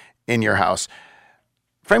around in your house,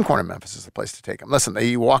 Frame Corner Memphis is the place to take them. Listen,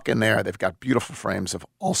 you walk in there, they've got beautiful frames of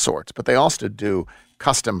all sorts, but they also do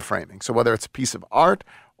custom framing. So whether it's a piece of art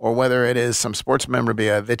or whether it is some sports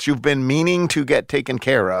memorabilia that you've been meaning to get taken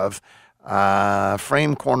care of,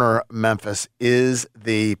 Frame Corner Memphis is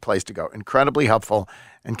the place to go. Incredibly helpful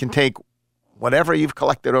and can take whatever you've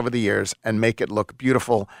collected over the years and make it look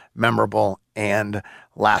beautiful, memorable, and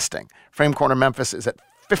lasting. Frame Corner Memphis is at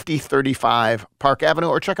 5035 Park Avenue,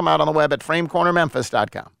 or check them out on the web at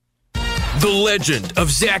framecornermemphis.com. The legend of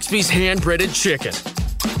Zaxby's hand-breaded chicken.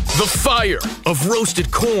 The fire of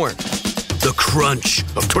roasted corn. The crunch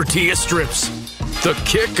of tortilla strips. The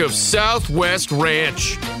kick of Southwest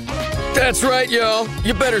Ranch. That's right, y'all.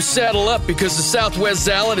 You better saddle up because the Southwest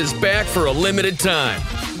Salad is back for a limited time.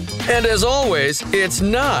 And as always, it's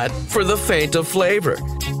not for the faint of flavor.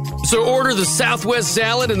 So order the Southwest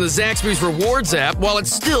Salad in the Zaxby's Rewards app while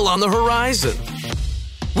it's still on the horizon.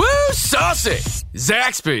 Woo, saucy!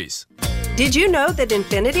 Zaxby's. Did you know that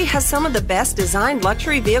Infiniti has some of the best designed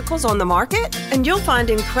luxury vehicles on the market? And you'll find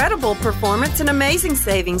incredible performance and amazing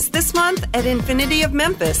savings this month at Infiniti of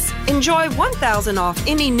Memphis. Enjoy $1,000 off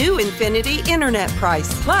any new Infiniti internet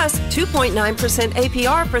price, plus 2.9%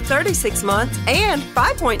 APR for 36 months and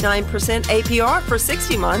 5.9% APR for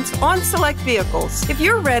 60 months on select vehicles. If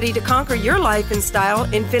you're ready to conquer your life in style,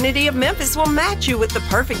 Infiniti of Memphis will match you with the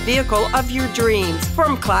perfect vehicle of your dreams.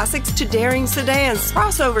 From classics to daring sedans,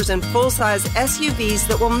 crossovers, and full-size SUVs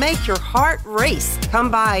that will make your heart race. Come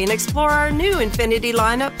by and explore our new Infiniti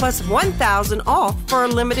lineup, plus $1,000 off for a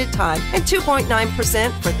limited time and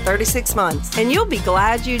 2.9% for 36 months. And you'll be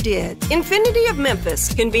glad you did. Infiniti of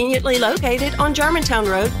Memphis, conveniently located on Germantown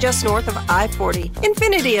Road, just north of I-40.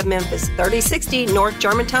 Infiniti of Memphis, 3060 North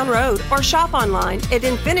Germantown Road, or shop online at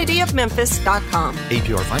infinityofmemphis.com.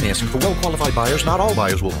 APR financing for well-qualified buyers. Not all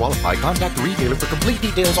buyers will qualify. Contact the retailer for complete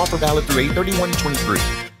details. Offer valid through 8/31/23.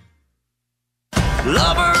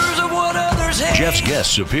 Lovers of what others hate. Jeff's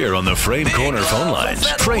guests appear on the Frame Corner phone lines.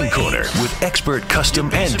 Frame Corner with expert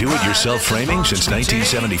custom and do-it-yourself framing since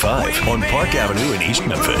 1975 on Park Avenue in East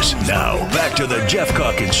Memphis. Now, back to the Geoff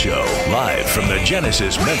Calkins Show, live from the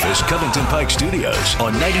Genesis Memphis Covington Pike Studios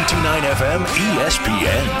on 92.9 FM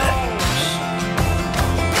ESPN.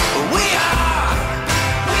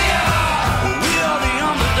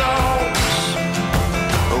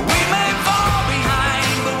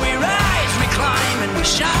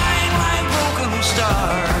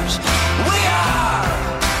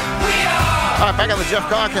 All right, back on the Geoff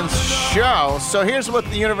Calkins Show. So here's what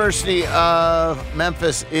the University of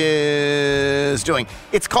Memphis is doing.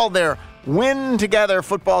 It's called their Win Together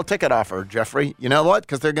football ticket offer, Jeffrey. You know what?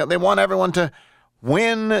 Because they want everyone to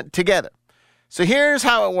win together. So here's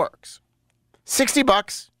how it works.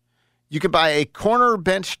 $60. You could buy a corner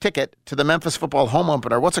bench ticket to the Memphis football home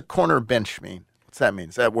opener. What's a corner bench mean? What's that mean?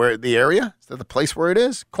 Is that where the area? Is that the place where it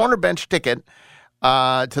is? Corner bench ticket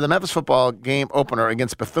to the Memphis football game opener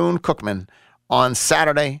against Bethune-Cookman on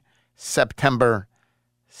Saturday, September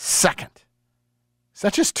 2nd. Is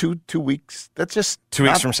that just two weeks? That's just 2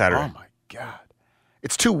 weeks from Saturday. Oh, my God.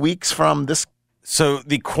 It's 2 weeks from this. So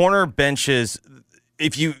the corner benches,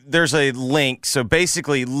 there's a link. So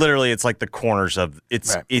basically, literally, it's like the corners of,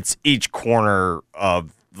 it's each corner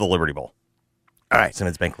of the Liberty Bowl. All right.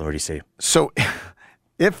 Simmons Bank Liberty Stadium. So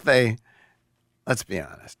if they, let's be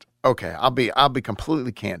honest. Okay, I'll be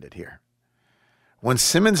completely candid here. When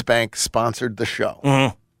Simmons Bank sponsored the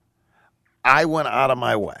show, I went out of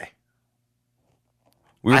my way.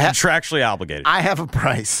 We were contractually obligated. I have a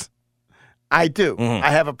price. I do.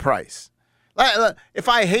 I have a price. If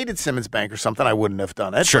I hated Simmons Bank or something, I wouldn't have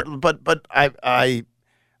done it. Sure. But I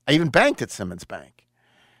even banked at Simmons Bank.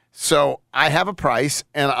 So I have a price,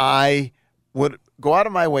 and I would go out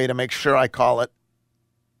of my way to make sure I call it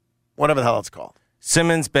whatever the hell it's called.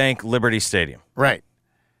 Simmons Bank Liberty Stadium. Right.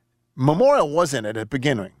 Memorial was in it at the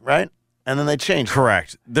beginning, right? And then they changed.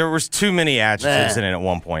 Correct. There was too many adjectives in it at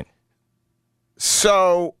one point.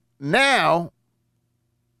 So now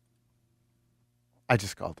I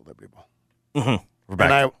just call it the Liberty Bowl. We're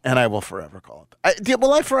back. And I will forever call it.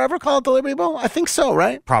 Will I forever call it the Liberty Bowl? I think so,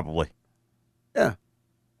 right? Probably. Yeah.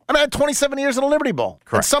 I had 27 years in the Liberty Bowl.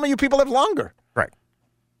 Correct. And some of you people have longer. Right.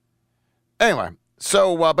 Anyway,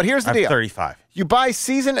 so but here's the deal. 35. You buy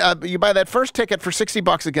you buy that first ticket for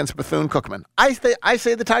 $60 against Bethune-Cookman. I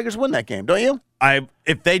say the Tigers win that game, don't you?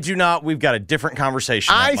 If they do not, we've got a different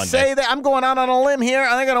conversation. I say that I'm going out on a limb here,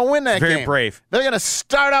 and they're going to win that game. Very brave. They're going to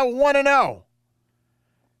start out 1-0.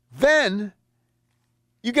 Then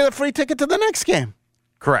you get a free ticket to the next game.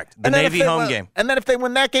 Correct. The Navy home game. And then if they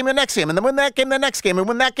win that game, the next game, and then win that game, the next game, and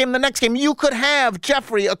win that game, the next game, you could have,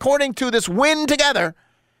 Jeffrey, according to this win together,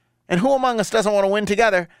 and who among us doesn't want to win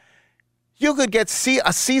together, you could get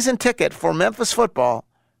a season ticket for Memphis football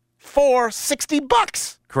for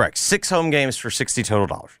 $60. Correct. 6 home games for $60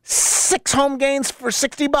 total. 6 home games for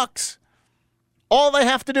 $60. All they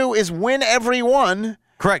have to do is win every one.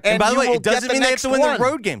 Correct. And by the way, it doesn't mean they have to win the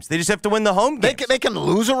road games. They just have to win the home games. They can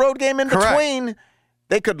lose a road game in between.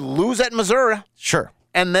 They could lose at Missouri. Sure.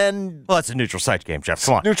 And then... Well, that's a neutral site game, Jeff.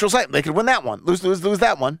 Come on. Neutral site. They could win that one. Lose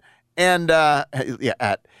that one. And, well,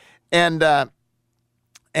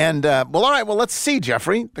 all right. Well, let's see,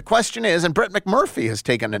 Jeffrey. The question is, and Brett McMurphy has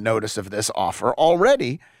taken a notice of this offer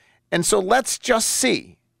already. And so let's just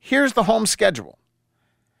see. Here's the home schedule.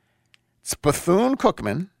 It's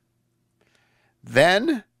Bethune-Cookman.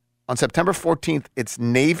 Then on September 14th, it's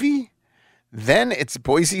Navy. Then it's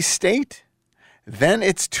Boise State. Then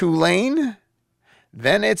it's Tulane.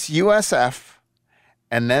 Then it's USF.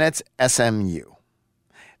 And then it's SMU.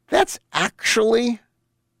 That's actually...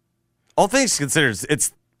 All things considered,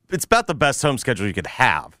 it's about the best home schedule you could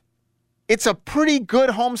have. It's a pretty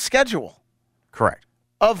good home schedule. Correct.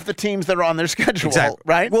 Of the teams that are on their schedule, exactly.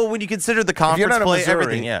 Right? Well, when you consider the conference play, Missouri,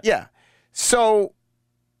 everything, yeah. Yeah. So,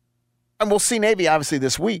 and we'll see Navy, obviously,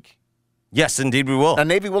 this week. Yes, indeed we will.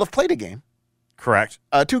 Navy will have played a game. Correct.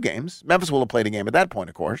 2 games. Memphis will have played a game at that point,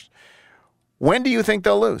 of course. When do you think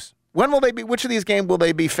they'll lose? When will they be? Which of these games will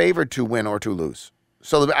they be favored to win or to lose?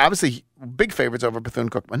 So, obviously, big favorites over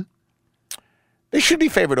Bethune-Cookman. They should be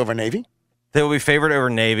favored over Navy. They will be favored over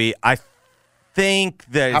Navy. I think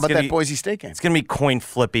that... How about that Boise State game? It's going to be coin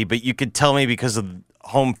flippy, but you could tell me because of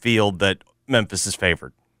home field that Memphis is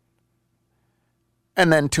favored.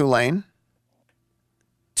 And then Tulane.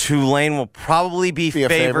 Tulane will probably be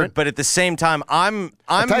favored, but at the same time, I'm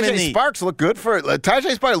Tajay Sparks looked good for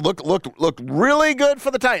Tajay Sparks looked really good for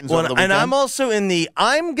the Titans. Over the weekend. And I'm also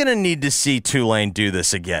I'm going to need to see Tulane do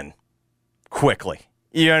this again quickly.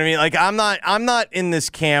 You know what I mean? Like I'm not in this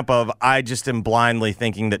camp of I just am blindly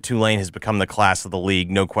thinking that Tulane has become the class of the league,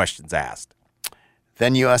 no questions asked.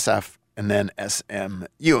 Then USF and then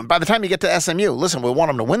SMU. And by the time you get to SMU, listen, we want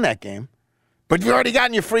them to win that game. But you've already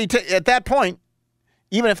gotten your free ticket. At that point,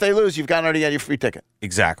 even if they lose, you've already got your free ticket.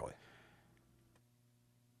 Exactly.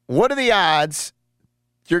 What are the odds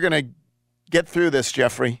you're going to get through this,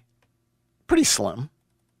 Jeffrey? Pretty slim.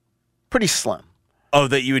 Pretty slim. Oh,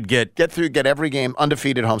 that you would get every game,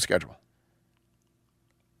 undefeated home schedule.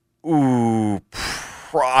 Ooh,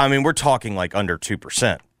 I mean, we're talking like under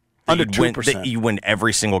 2%. Under 2%. That you win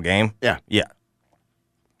every single game? Yeah. Yeah.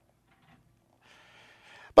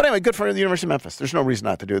 But anyway, good for the University of Memphis. There's no reason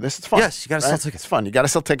not to do this. It's fun. Yes, you got to sell tickets. It's fun. You got to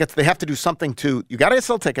sell tickets. They have to do something you got to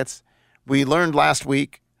sell tickets. We learned last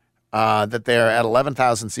week that they're at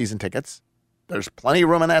 11,000 season tickets. There's plenty of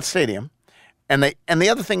room in that stadium. And the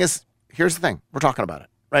other thing is, here's the thing. We're talking about it,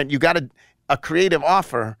 right? You got a creative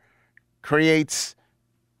offer creates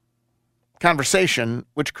conversation,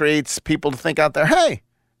 which creates people to think out there, hey,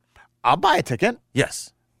 I'll buy a ticket.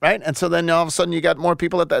 Yes. Right? And so then all of a sudden you got more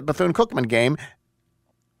people at that Bethune-Cookman game.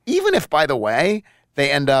 Even if, by the way, they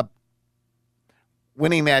end up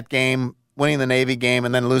winning that game, winning the Navy game,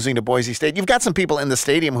 and then losing to Boise State, you've got some people in the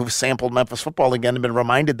stadium who've sampled Memphis football again and been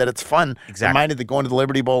reminded that it's fun. Exactly. Reminded that going to the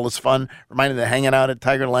Liberty Bowl is fun. Reminded that hanging out at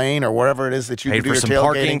Tiger Lane or wherever it is that you paid can do for your some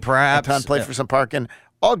tailgating. Parking, perhaps. Paid for some parking.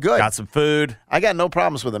 All good. Got some food. I got no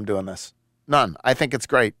problems with them doing this. None. I think it's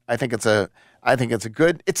great. I think it's a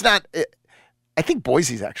good. It's not. I think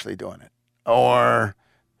Boise's actually doing it. Or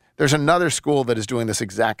there's another school that is doing this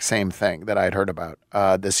exact same thing that I had heard about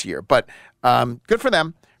this year. But good for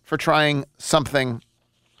them for trying something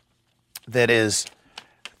that is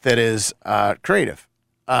creative.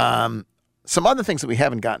 Some other things that we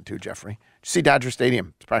haven't gotten to, Jeffrey. Did you see Dodger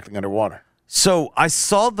Stadium? It's practically underwater. So I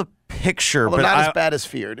saw the picture, but not as bad as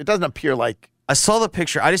feared. It doesn't appear like. I saw the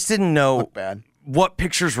picture. I just didn't know what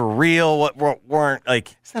pictures were real, what weren't.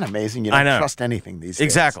 Like, isn't that amazing? You don't trust anything these days.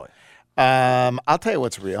 Exactly. I'll tell you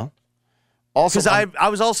what's real. Also, because I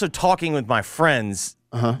was also talking with my friends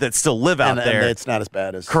that still live out there. And it's not as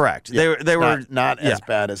bad as correct. Yeah, they were not as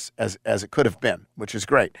bad as it could have been, which is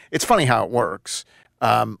great. It's funny how it works.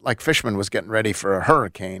 Like Fishman was getting ready for a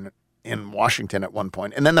hurricane in Washington at one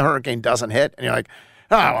point, and then the hurricane doesn't hit, and you're like,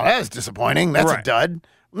 oh, well, that was disappointing. That's a dud.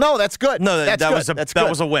 No, that's good. No, that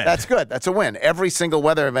was a win. That's good. That's a win. Every single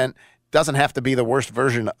weather event doesn't have to be the worst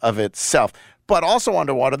version of itself. But also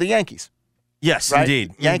underwater, the Yankees. Yes, right?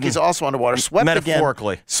 indeed. Yankees also underwater.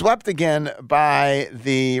 Metaphorically. Swept again by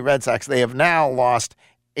the Red Sox. They have now lost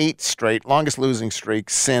 8 straight, longest losing streak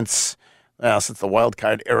since the wild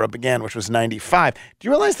card era began, which was 95. Do you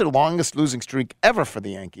realize their longest losing streak ever for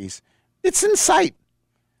the Yankees? It's in sight.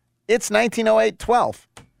 It's 1908-12.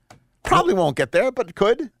 Probably won't get there, but it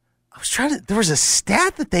could. There was a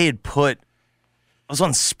stat that they had put. I was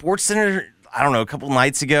on SportsCenter, I don't know, a couple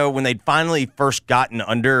nights ago when they'd finally first gotten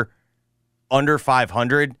under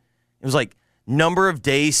 500. It was like number of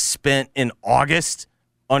days spent in August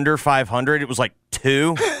under 500. It was like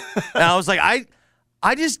 2. And I was like,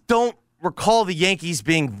 I just don't recall the Yankees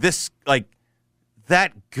being this, like,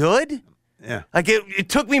 that good. Yeah. Like, it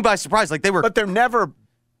took me by surprise. Like, But they're never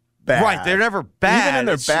bad. Right, they're never bad. Even in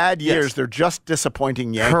their bad years, they're just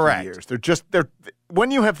disappointing Yankee years. They're when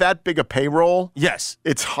you have that big a payroll, yes,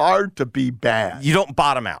 it's hard to be bad. You don't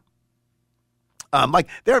bottom out. Like,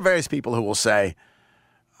 there are various people who will say,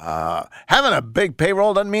 having a big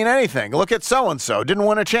payroll doesn't mean anything. Look at so-and-so. Didn't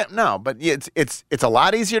win a champ. No, but it's a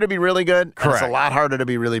lot easier to be really good. Correct. And it's a lot harder to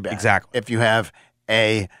be really bad. Exactly. If you have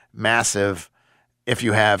a massive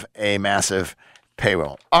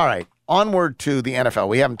payroll. All right, onward to the NFL.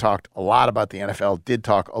 We haven't talked a lot about the NFL. Did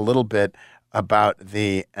talk a little bit about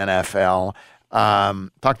the NFL.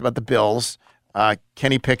 Talked about the Bills.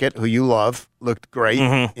 Kenny Pickett, who you love, looked great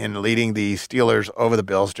in leading the Steelers over the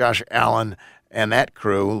Bills. Josh Allen and that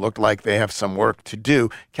crew looked like they have some work to do.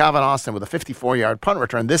 Calvin Austin with a 54-yard punt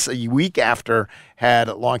return. This a week after had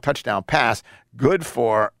a long touchdown pass. Good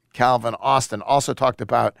for Calvin Austin. Also talked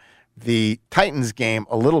about the Titans game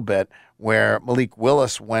a little bit, where Malik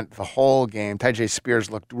Willis went the whole game. Tyjae Spears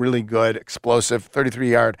looked really good, explosive,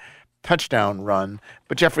 33-yard touchdown run.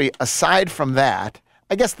 But Jeffrey, aside from that,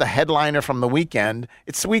 I guess the headliner from the weekend,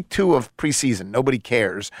 it's week 2 of preseason. Nobody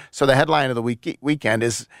cares. So the headline of the weekend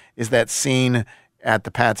is that scene at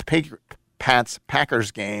the Pats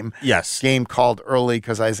Packers game. Yes. Game called early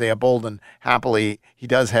because Isaiah Bolden, happily, he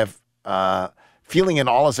does have feeling in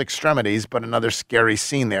all his extremities, but another scary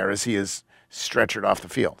scene there as he is stretchered off the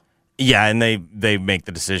field. Yeah, and they make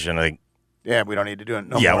the decision. I think. Yeah, we don't need to do it.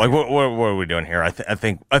 No yeah, more. like what are we doing here? I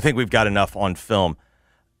think we've got enough on film.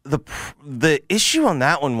 The issue on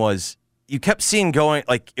that one was you kept seeing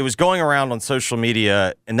it was going around on social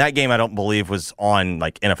media, and that game I don't believe was on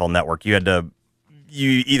like NFL Network. You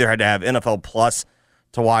either had to have NFL Plus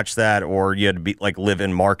to watch that, or you had to be like live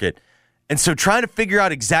in market. And so trying to figure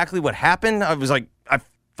out exactly what happened, I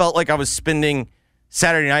felt like I was spending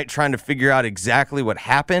Saturday night trying to figure out exactly what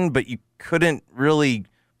happened, but you couldn't really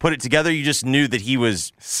put it together. You just knew that he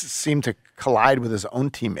seemed to collide with his own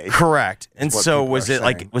teammate. Correct. And so was it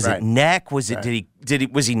neck? Was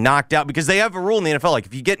he knocked out? Because they have a rule in the NFL, like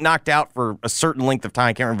if you get knocked out for a certain length of time,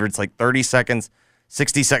 I can't remember, it's like 30 seconds,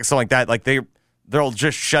 60 seconds, something like that. Like they'll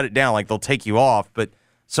just shut it down, like they'll take you off. But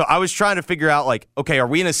so I was trying to figure out, like, okay, are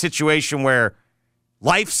we in a situation where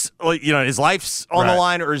his life's on the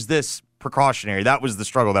line, or is this precautionary? That was the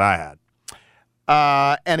struggle that I had.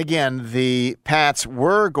 And again, the Pats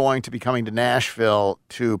were going to be coming to Nashville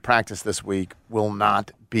to practice this week, will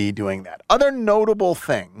not be doing that. Other notable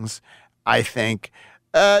things, I think,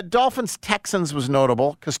 Dolphins-Texans was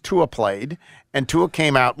notable because Tua played, and Tua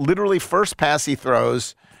came out, literally first pass he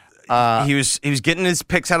throws. He was getting his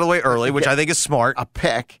picks out of the way early, which I think is smart. A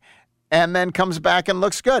pick, and then comes back and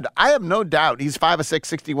looks good. I have no doubt. He's 5 of 6,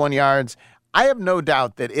 61 yards. I have no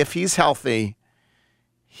doubt that if he's healthy,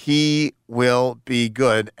 he will be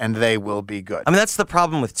good, and they will be good. I mean, that's the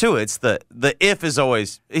problem with Tua. It's the if is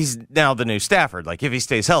always, he's now the new Stafford, like if he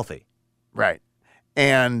stays healthy. Right.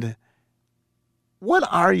 And what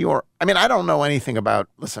are I don't know anything about,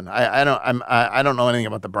 I don't know anything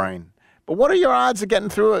about the brain. But what are your odds of getting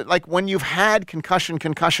through it? Like when you've had concussion.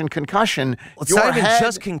 Well, it's not even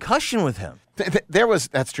just concussion with him.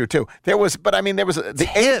 That's true too. There was the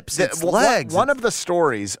hips, legs. One of the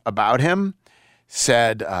stories about him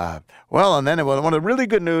said, and then one of the really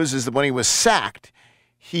good news is that when he was sacked,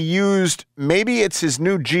 he used, maybe it's his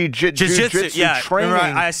new jiu-jitsu training.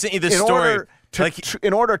 Right. I sent you this story.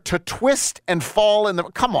 In order to twist and fall in the...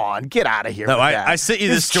 Come on, get out of here. No, I sent you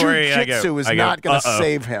this story. His jiu-jitsu is not going to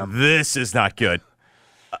save him. This is not good.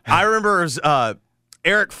 I remember it was,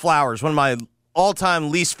 Eric Flowers, one of my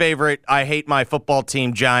all-time least favorite, I hate my football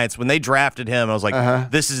team, Giants. When they drafted him, I was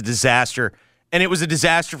like, this is a disaster. And it was a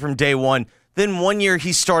disaster from day one. Then one year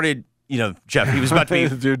he started, Geoff, he was about to be...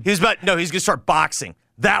 he's going to start boxing.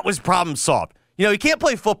 That was problem solved. He can't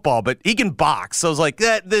play football, but he can box. So I was like,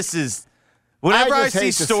 this is... Whenever I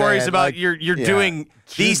see stories about you're doing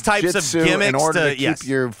these types of gimmicks in order to keep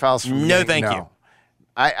your fouls from no, thank you.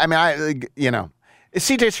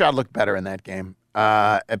 C.J. Stroud looked better in that game.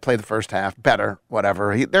 Played the first half better,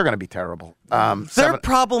 whatever. They're going to be terrible. Their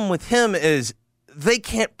problem with him is they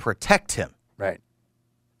can't protect him. Right.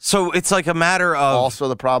 So it's like a matter of also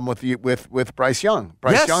the problem with Bryce Young.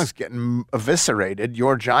 Bryce Young's getting eviscerated.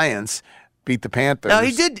 Your Giants beat the Panthers. Now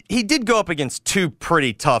he did go up against two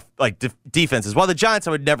pretty tough defenses. While the Giants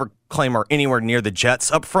I would never claim are anywhere near the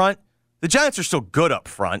Jets up front, the Giants are still good up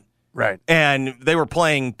front. Right. And they were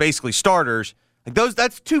playing basically starters. Like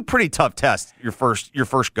that's two pretty tough tests your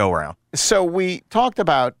first go around. So we talked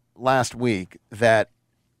about last week that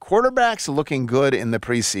quarterbacks looking good in the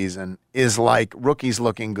preseason is like rookies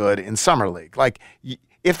looking good in summer league. Like,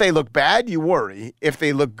 if they look bad, you worry. If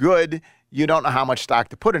they look good, you don't know how much stock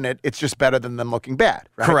to put in it. It's just better than them looking bad,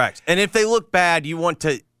 right? Correct. And if they look bad, you want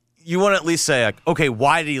to at least say, like, okay,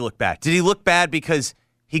 why did he look bad? Did he look bad because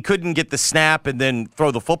he couldn't get the snap and then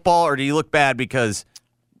throw the football, or did he look bad because,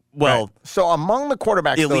 well, right. So among the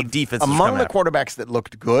quarterbacks, the quarterbacks that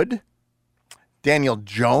looked good, Daniel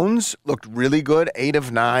Jones looked really good, 8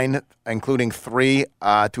 of 9, including 3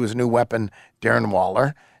 to his new weapon, Darren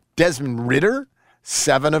Waller. Desmond Ridder,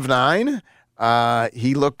 7 of 9.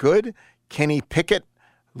 He looked good. Kenny Pickett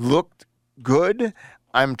looked good.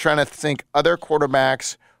 I'm trying to think other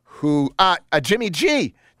quarterbacks who Jimmy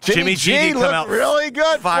G. Jimmy G looked really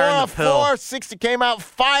good. 4-4-60 came out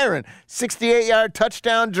firing. 68-yard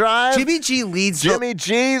touchdown drive. Jimmy G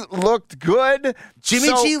looked good. Jimmy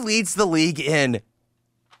G leads the league in,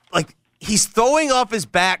 like, he's throwing off his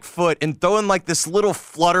back foot and throwing like this little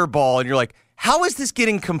flutter ball, and you're like, how is this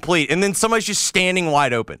getting complete? And then somebody's just standing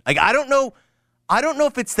wide open. Like, I don't know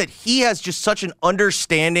if it's that he has just such an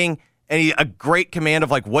understanding and a great command of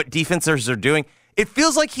like what defenses are doing. It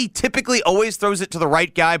feels like he typically always throws it to the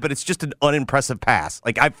right guy, but it's just an unimpressive pass.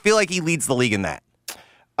 Like, I feel like he leads the league in that.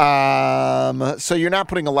 So you're not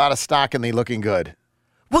putting a lot of stock in the looking good.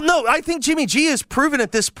 Well, no, I think Jimmy G has proven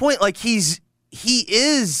at this point, like, he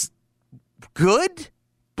is good,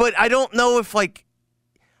 but I don't know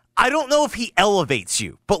if he elevates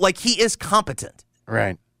you, but like, he is competent.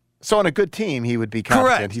 Right. So on a good team, he would be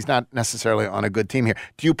competent. Correct. He's not necessarily on a good team here.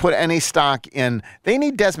 Do you put any stock in? They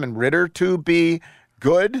need Desmond Ridder to be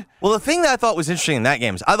good. Well, the thing that I thought was interesting in that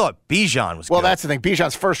game is I thought Bijan was good. Well, that's the thing.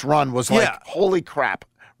 Bijan's first run was like, holy crap.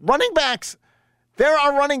 Running backs, there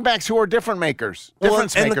are running backs who are difference makers.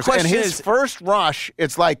 And his first rush,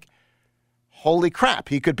 it's like, holy crap,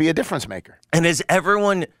 he could be a difference maker. And has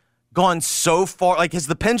everyone gone so far? Like, has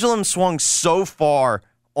the pendulum swung so far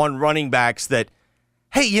on running backs that,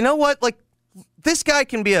 hey, you know what? Like, this guy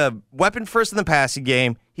can be a weapon first in the passing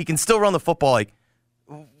game. He can still run the football. Like,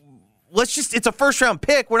 it's a first-round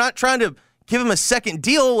pick. We're not trying to give him a second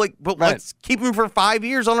deal, let's keep him for 5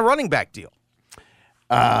 years on a running back deal.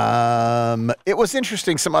 It was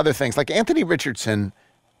interesting, some other things. Like, Anthony Richardson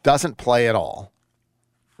doesn't play at all,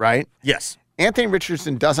 right? Yes. Anthony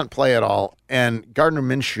Richardson doesn't play at all, and Gardner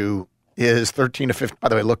Minshew is 13 to 15. By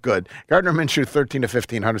the way, look good. Gardner Minshew, 13 to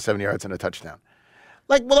 15, 170 yards and a touchdown.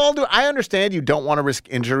 Like, with all due, I understand you don't want to risk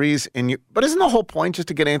injuries, but isn't the whole point just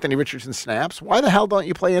to get Anthony Richardson snaps? Why the hell don't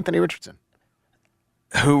you play Anthony Richardson?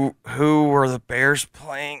 Who were the Bears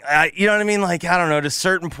playing? You know what I mean? Like, I don't know. At a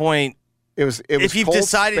certain point, it was. If you've Colts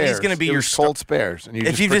decided Bears. he's going to be your Colts Bears, and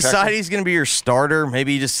if you've decided he's going to be your starter,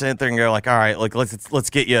 maybe you just sit there and go like, all right, like let's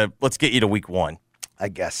get you to week 1. I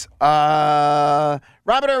guess.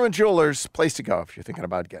 Robert Irwin Jewelers, place to go if you're thinking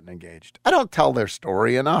about getting engaged. I don't tell their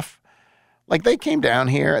story enough. Like, they came down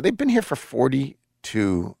here. They've been here for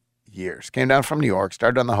 42 years. Came down from New York,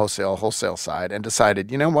 started on the wholesale side, and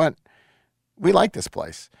decided, you know what? We like this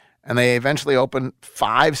place. And they eventually opened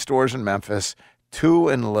 5 stores in Memphis, 2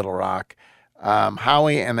 in Little Rock.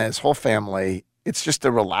 Howie and his whole family, it's just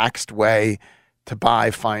a relaxed way to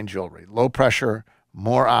buy fine jewelry. Low pressure,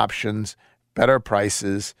 more options, better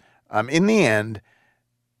prices. In the end,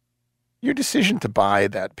 your decision to buy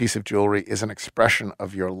that piece of jewelry is an expression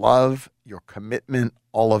of your love, your commitment,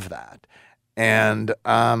 all of that. And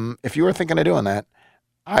if you were thinking of doing that,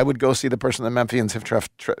 I would go see the person that Memphians have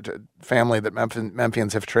family that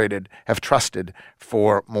Memphians have trusted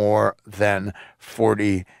for more than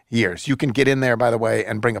 40 years. You can get in there, by the way,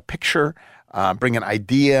 and bring a picture, bring an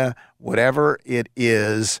idea, whatever it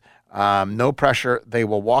is. No pressure. They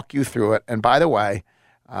will walk you through it. And by the way,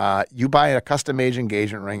 you buy a custom-made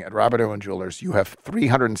engagement ring at Robert Irwin Jewelers, you have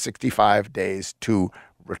 365 days to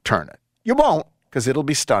return it. You won't, because it'll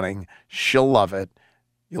be stunning. She'll love it.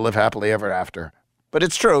 You'll live happily ever after. But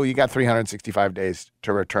it's true. You got 365 days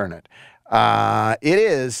to return it. It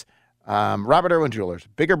is Robert Irwin Jewelers,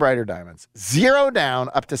 bigger, brighter diamonds. 0 down,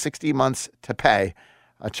 up to 60 months to pay.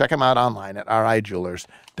 Check them out online at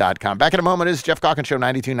rijewelers.com. Back in a moment is Geoff Calkins Show,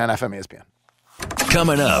 92.9 FM ESPN.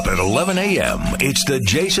 Coming up at 11 a.m., it's the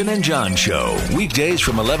Jason and John Show. Weekdays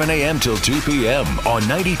from 11 a.m. till 2 p.m. on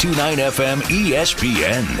 92.9 FM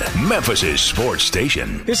ESPN, Memphis' sports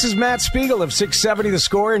station. This is Matt Spiegel of 670 The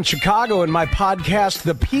Score in Chicago, and my podcast,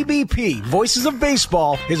 The PBP, Voices of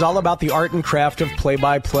Baseball, is all about the art and craft of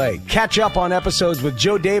play-by-play. Catch up on episodes with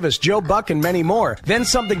Joe Davis, Joe Buck, and many more. Then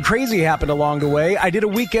something crazy happened along the way. I did a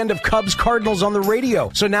weekend of Cubs Cardinals on the radio,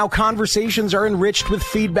 so now conversations are enriched with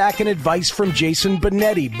feedback and advice from Jason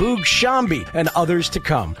Benetti, Boog Shambi, and others to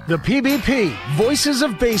come. The PBP, Voices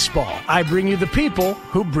of Baseball. I bring you the people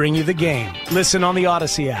who bring you the game. Listen on the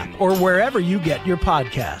Odyssey app or wherever you get your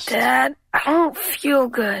podcasts. Dad, I don't feel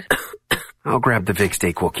good. I'll grab the Vicks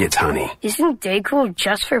DayQuil Kids Honey. Isn't DayQuil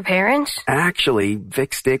just for parents? Actually,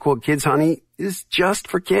 Vicks DayQuil Kids Honey is just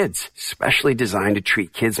for kids, specially designed to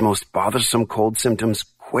treat kids' most bothersome cold symptoms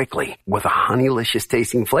quickly with a honeylicious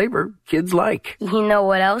tasting flavor kids like. You know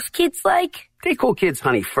what else kids like? DayQuil Kids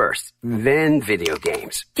Honey first, then video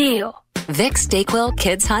games. Deal. Vicks DayQuil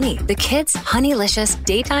Kids Honey. The kids' honeylicious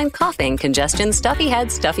daytime coughing, congestion, stuffy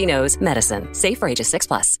head, stuffy nose medicine. Safe for ages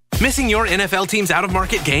 6+. Missing your NFL team's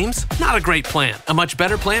out-of-market games? Not a great plan. A much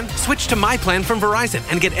better plan? Switch to My Plan from Verizon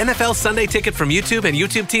and get NFL Sunday Ticket from YouTube and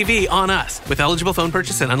YouTube TV on us with eligible phone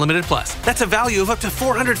purchase and Unlimited Plus. That's a value of up to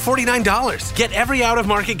 $449. Get every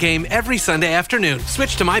out-of-market game every Sunday afternoon.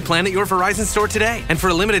 Switch to My Plan at your Verizon store today. And for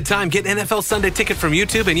a limited time, get NFL Sunday Ticket from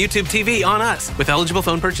YouTube and YouTube TV on us with eligible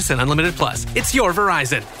phone purchase and Unlimited Plus. It's your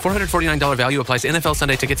Verizon. $449 value applies to NFL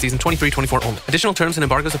Sunday Ticket season 23-24 only. Additional terms and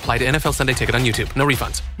embargoes apply to NFL Sunday Ticket on YouTube. No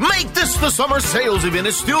refunds. Make this the summer sales event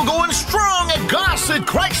is still going strong at Gossett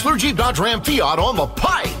Chrysler Jeep Dodge Ram Fiat on the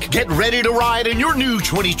Pike. Get ready to ride in your new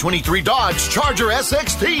 2023 Dodge Charger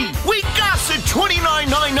SXT. We Gossett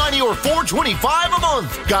 $29,990 or $425 a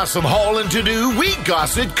month. Got some hauling to do? We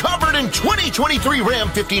Gossett covered in 2023 Ram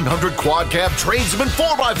 1500 Quad Cab Tradesman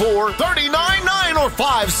 4x4, $39,990 or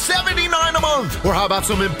 $579 a month. Or how about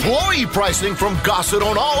some employee pricing from Gossett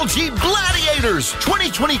on all Jeep Gladiators?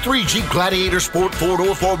 2023 Jeep Gladiator Sport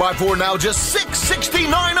 4-door 4x4 now just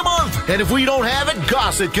 $669 a month. And if we don't have it,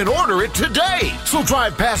 Gossett can order it today. So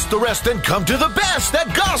drive past the rest and come to the best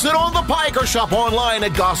at Gossett on the Pike or shop online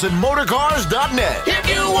at GossettMotorCars.net. If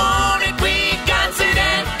you want it, we got it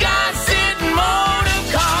at Gossett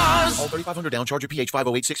Motor Cars. All 3500 down, Charger PH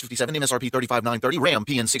 508-657, MSRP 35930, Ram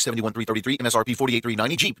PN 671-333, MSRP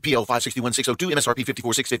 48390, Jeep PL 561602, MSRP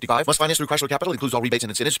 54655. Must finance through Chrysler Capital. Includes all rebates and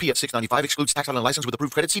incentives. P at 695. Excludes tax and license with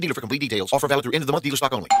approved credit. See dealer for complete details. Offer valid through end of the month. Dealer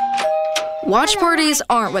stock only. Watch parties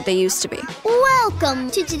aren't what they used to be. Welcome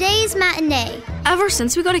to today's matinee. Ever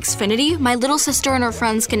since we got Xfinity, my little sister and her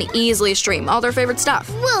friends can easily stream all their favorite stuff.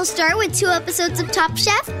 We'll start with 2 episodes of Top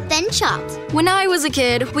Chef, then Chopped. When I was a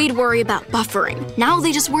kid, we'd worry about buffering. Now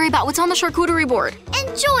they just worry about what's on the charcuterie board.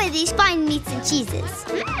 Enjoy these fine meats and cheeses.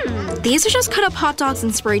 These are just cut up hot dogs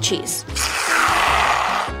and spray cheese.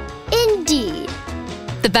 Indeed.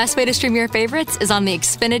 The best way to stream your favorites is on the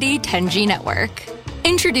Xfinity 10G network.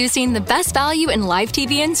 Introducing the best value in live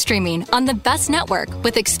TV and streaming on the best network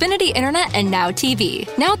with Xfinity Internet and Now TV.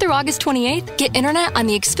 Now through August 28th, get internet on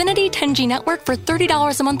the Xfinity 10G network for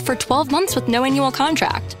 $30 a month for 12 months with no annual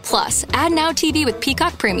contract. Plus, add Now TV with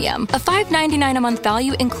Peacock Premium, a $5.99 a month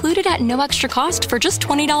value included at no extra cost for just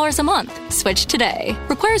 $20 a month. Switch today.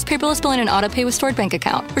 Requires paperless billing and autopay with stored bank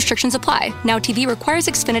account. Restrictions apply. Now TV requires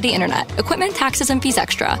Xfinity Internet. Equipment, taxes, and fees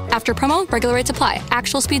extra. After promo, regular rates apply.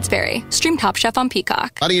 Actual speeds vary. Stream Top Chef on Peacock.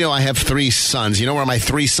 How do you know I have 3 sons? You know where my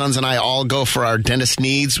 3 sons and I all go for our dentist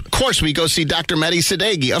needs? Of course, we go see Dr. Mehdi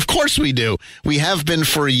Sadeghi. Of course we do. We have been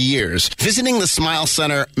for years. Visiting the Smile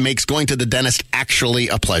Center makes going to the dentist actually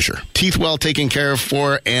a pleasure. Teeth well taken care of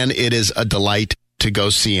for, and it is a delight to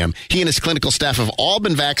go see him. He and his clinical staff have all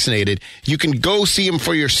been vaccinated. You can go see him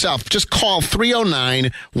for yourself. Just call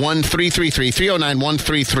 309-1333,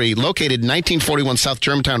 309-133, located 1941 South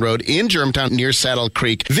Germantown Road in Germantown near Saddle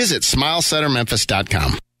Creek. Visit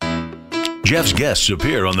SmileCenterMemphis.com. Geoff's guests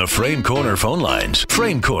appear on the Frame Corner phone lines.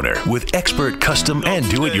 Frame Corner with expert custom and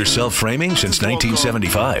do-it-yourself framing since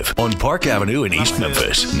 1975 on Park Avenue in East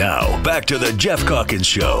Memphis. Now, back to the Geoff Calkins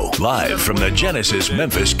Show, live from the Genesis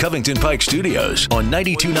Memphis Covington Pike Studios on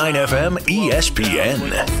 92.9 FM ESPN.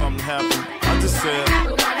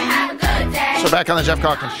 So back on the Geoff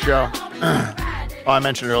Calkins Show. I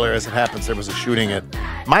mentioned earlier, as it happens, there was a shooting at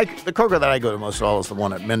the Kroger that I go to most of all is the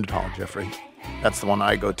one at Mendenhall, Jeffrey. That's the one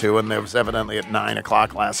I go to, and there was evidently at 9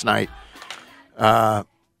 o'clock last night. The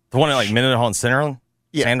one at like Mendenhall and Sanderlin?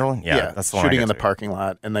 Yeah. Sanderlin? Yeah, that's the one. Shooting in the parking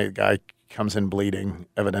lot, and the guy comes in bleeding,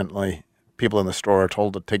 evidently. People in the store are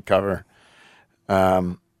told to take cover.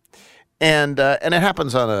 And it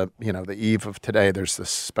happens on the eve of today. There's this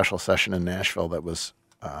special session in Nashville that was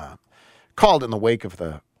called in the wake of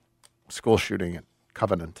the school shooting at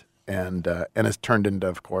Covenant. And it's turned into,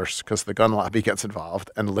 of course, because the gun lobby gets involved,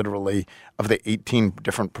 and literally of the 18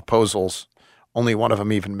 different proposals, only one of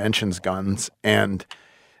them even mentions guns. And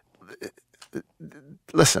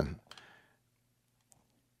listen,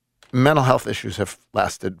 mental health issues have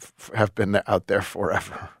been out there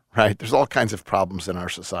forever, right? There's all kinds of problems in our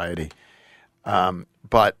society.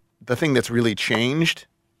 But the thing that's really changed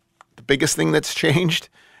The biggest thing that's changed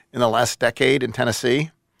in the last decade in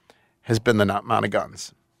Tennessee has been the amount of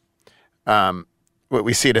guns.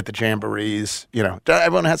 We see it at the jamborees. You know,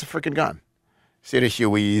 everyone has a freaking gun. You see it at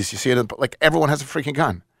Huey's. You see it like everyone has a freaking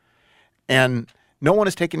gun. And no one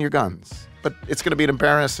is taking your guns. But it's going to be an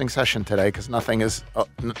embarrassing session today because nothing is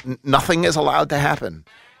allowed to happen.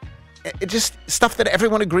 It just stuff that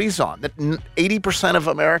everyone agrees on, that 80% of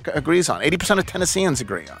America agrees on, 80% of Tennesseans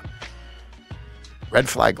agree on. Red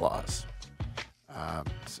flag laws,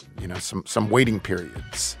 some waiting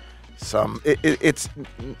periods.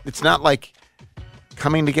 It's not like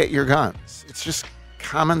coming to get your guns. It's just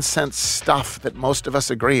common sense stuff that most of us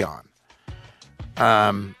agree on.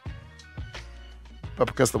 But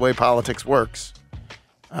because the way politics works,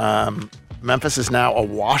 Memphis is now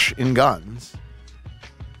awash in guns.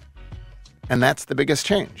 And that's the biggest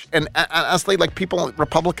change. And honestly, like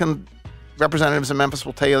Republican representatives in Memphis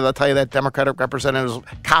will tell you that. Democratic representatives,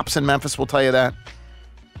 cops in Memphis will tell you that.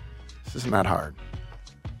 This isn't that hard.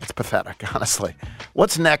 It's pathetic, honestly.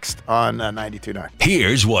 What's next on 92.9?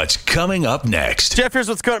 Here's what's coming up next. Geoff, here's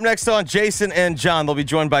what's coming up next on Jason and John. They'll be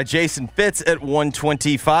joined by Jason Fitz at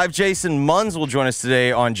 1:25. Jason Munz will join us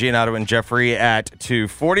today on Giannato and Jeffrey at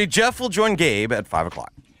 2:40. Geoff will join Gabe at 5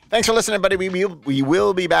 o'clock. Thanks for listening, everybody. We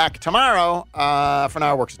will be back tomorrow. For now,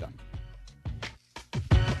 our work's done.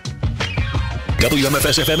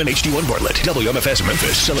 WMFS-FM and HD1 Bartlett. WMFS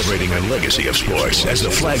Memphis, celebrating a legacy of sports as the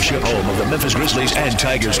flagship home of the Memphis Grizzlies and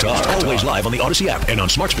Tigers talk. Always live on the Odyssey app and on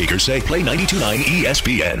smart speakers. Say play 92.9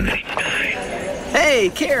 ESPN. Hey,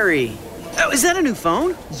 Carrie. Oh, is that a new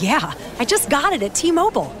phone? Yeah, I just got it at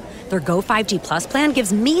T-Mobile. Their Go 5G Plus plan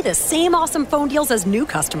gives me the same awesome phone deals as new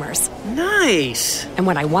customers. Nice. And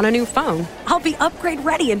when I want a new phone, I'll be upgrade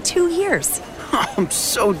ready in 2 years. Oh, I'm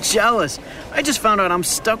so jealous. I just found out I'm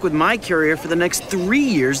stuck with my carrier for the next 3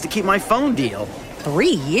 years to keep my phone deal. 3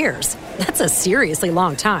 years? That's a seriously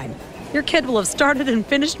long time. Your kid will have started and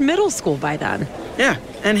finished middle school by then. Yeah,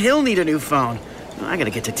 and he'll need a new phone. I gotta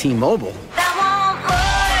get to T-Mobile.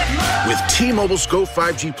 With T-Mobile's Go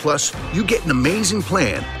 5G Plus, you get an amazing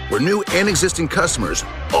plan where new and existing customers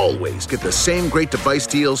always get the same great device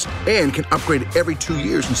deals and can upgrade every 2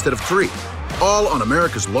 years instead of 3. All on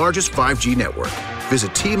America's largest 5G network.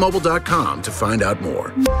 Visit T-Mobile.com to find out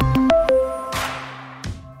more.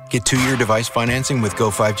 Get 2-year device financing with Go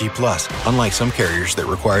 5G Plus, unlike some carriers that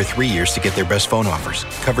require 3 years to get their best phone offers.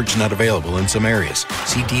 Coverage not available in some areas.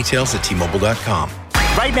 See details at T-Mobile.com.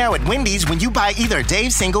 Right now at Wendy's, when you buy either a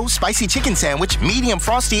Dave's Single, Spicy Chicken Sandwich, Medium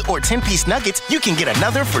Frosty, or 10-piece nuggets, you can get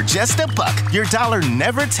another for just $1. Your dollar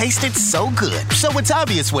never tasted so good. So it's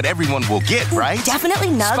obvious what everyone will get, right? Definitely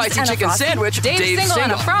nugs Spicy and Chicken a Frosty. Sandwich, Dave's Single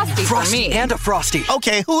and a Frosty for me. And a Frosty.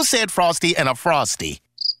 Okay, who said Frosty and a Frosty?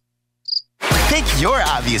 Pick your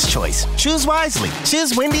obvious choice. Choose wisely.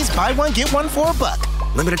 Choose Wendy's, buy one, get one for $1.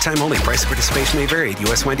 Limited time only. Price of participation may vary.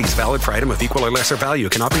 U.S. Wendy's valid for item of equal or lesser value.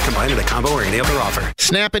 Cannot be combined in a combo or any other offer.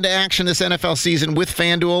 Snap into action this NFL season with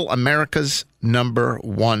FanDuel, America's #1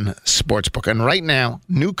 sportsbook. And right now,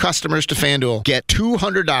 new customers to FanDuel get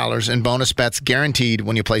 $200 in bonus bets guaranteed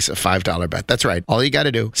when you place a $5 bet. That's right. All you got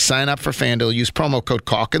to do, sign up for FanDuel, use promo code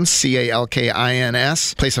Calkins,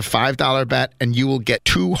 CALKINS, place a $5 bet, and you will get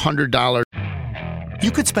 $200. You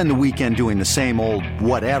could spend the weekend doing the same old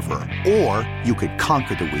whatever, or you could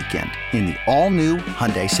conquer the weekend in the all-new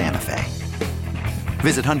Hyundai Santa Fe.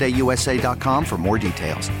 Visit HyundaiUSA.com for more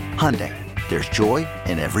details. Hyundai, there's joy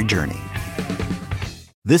in every journey.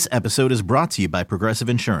 This episode is brought to you by Progressive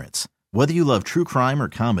Insurance. Whether you love true crime or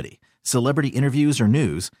comedy, celebrity interviews or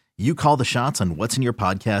news, you call the shots on what's in your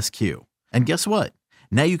podcast queue. And guess what?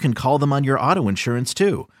 Now you can call them on your auto insurance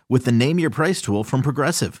too with the Name Your Price tool from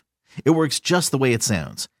Progressive. It works just the way it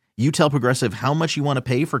sounds. You tell Progressive how much you want to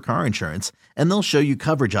pay for car insurance, and they'll show you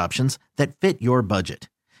coverage options that fit your budget.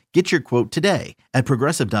 Get your quote today at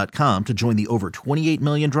Progressive.com to join the over 28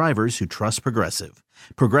 million drivers who trust Progressive.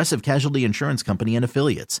 Progressive Casualty Insurance Company and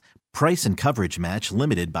Affiliates. Price and coverage match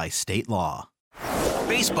limited by state law.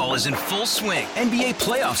 Baseball is in full swing. NBA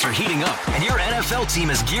playoffs are heating up, and your NFL team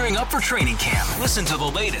is gearing up for training camp. Listen to the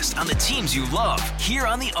latest on the teams you love here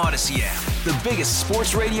on the Odyssey app. The biggest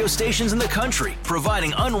sports radio stations in the country,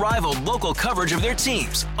 providing unrivaled local coverage of their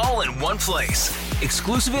teams, all in one place.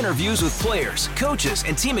 Exclusive interviews with players, coaches,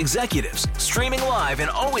 and team executives, streaming live and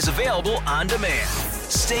always available on demand.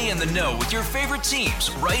 Stay in the know with your favorite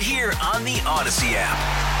teams right here on the Odyssey app.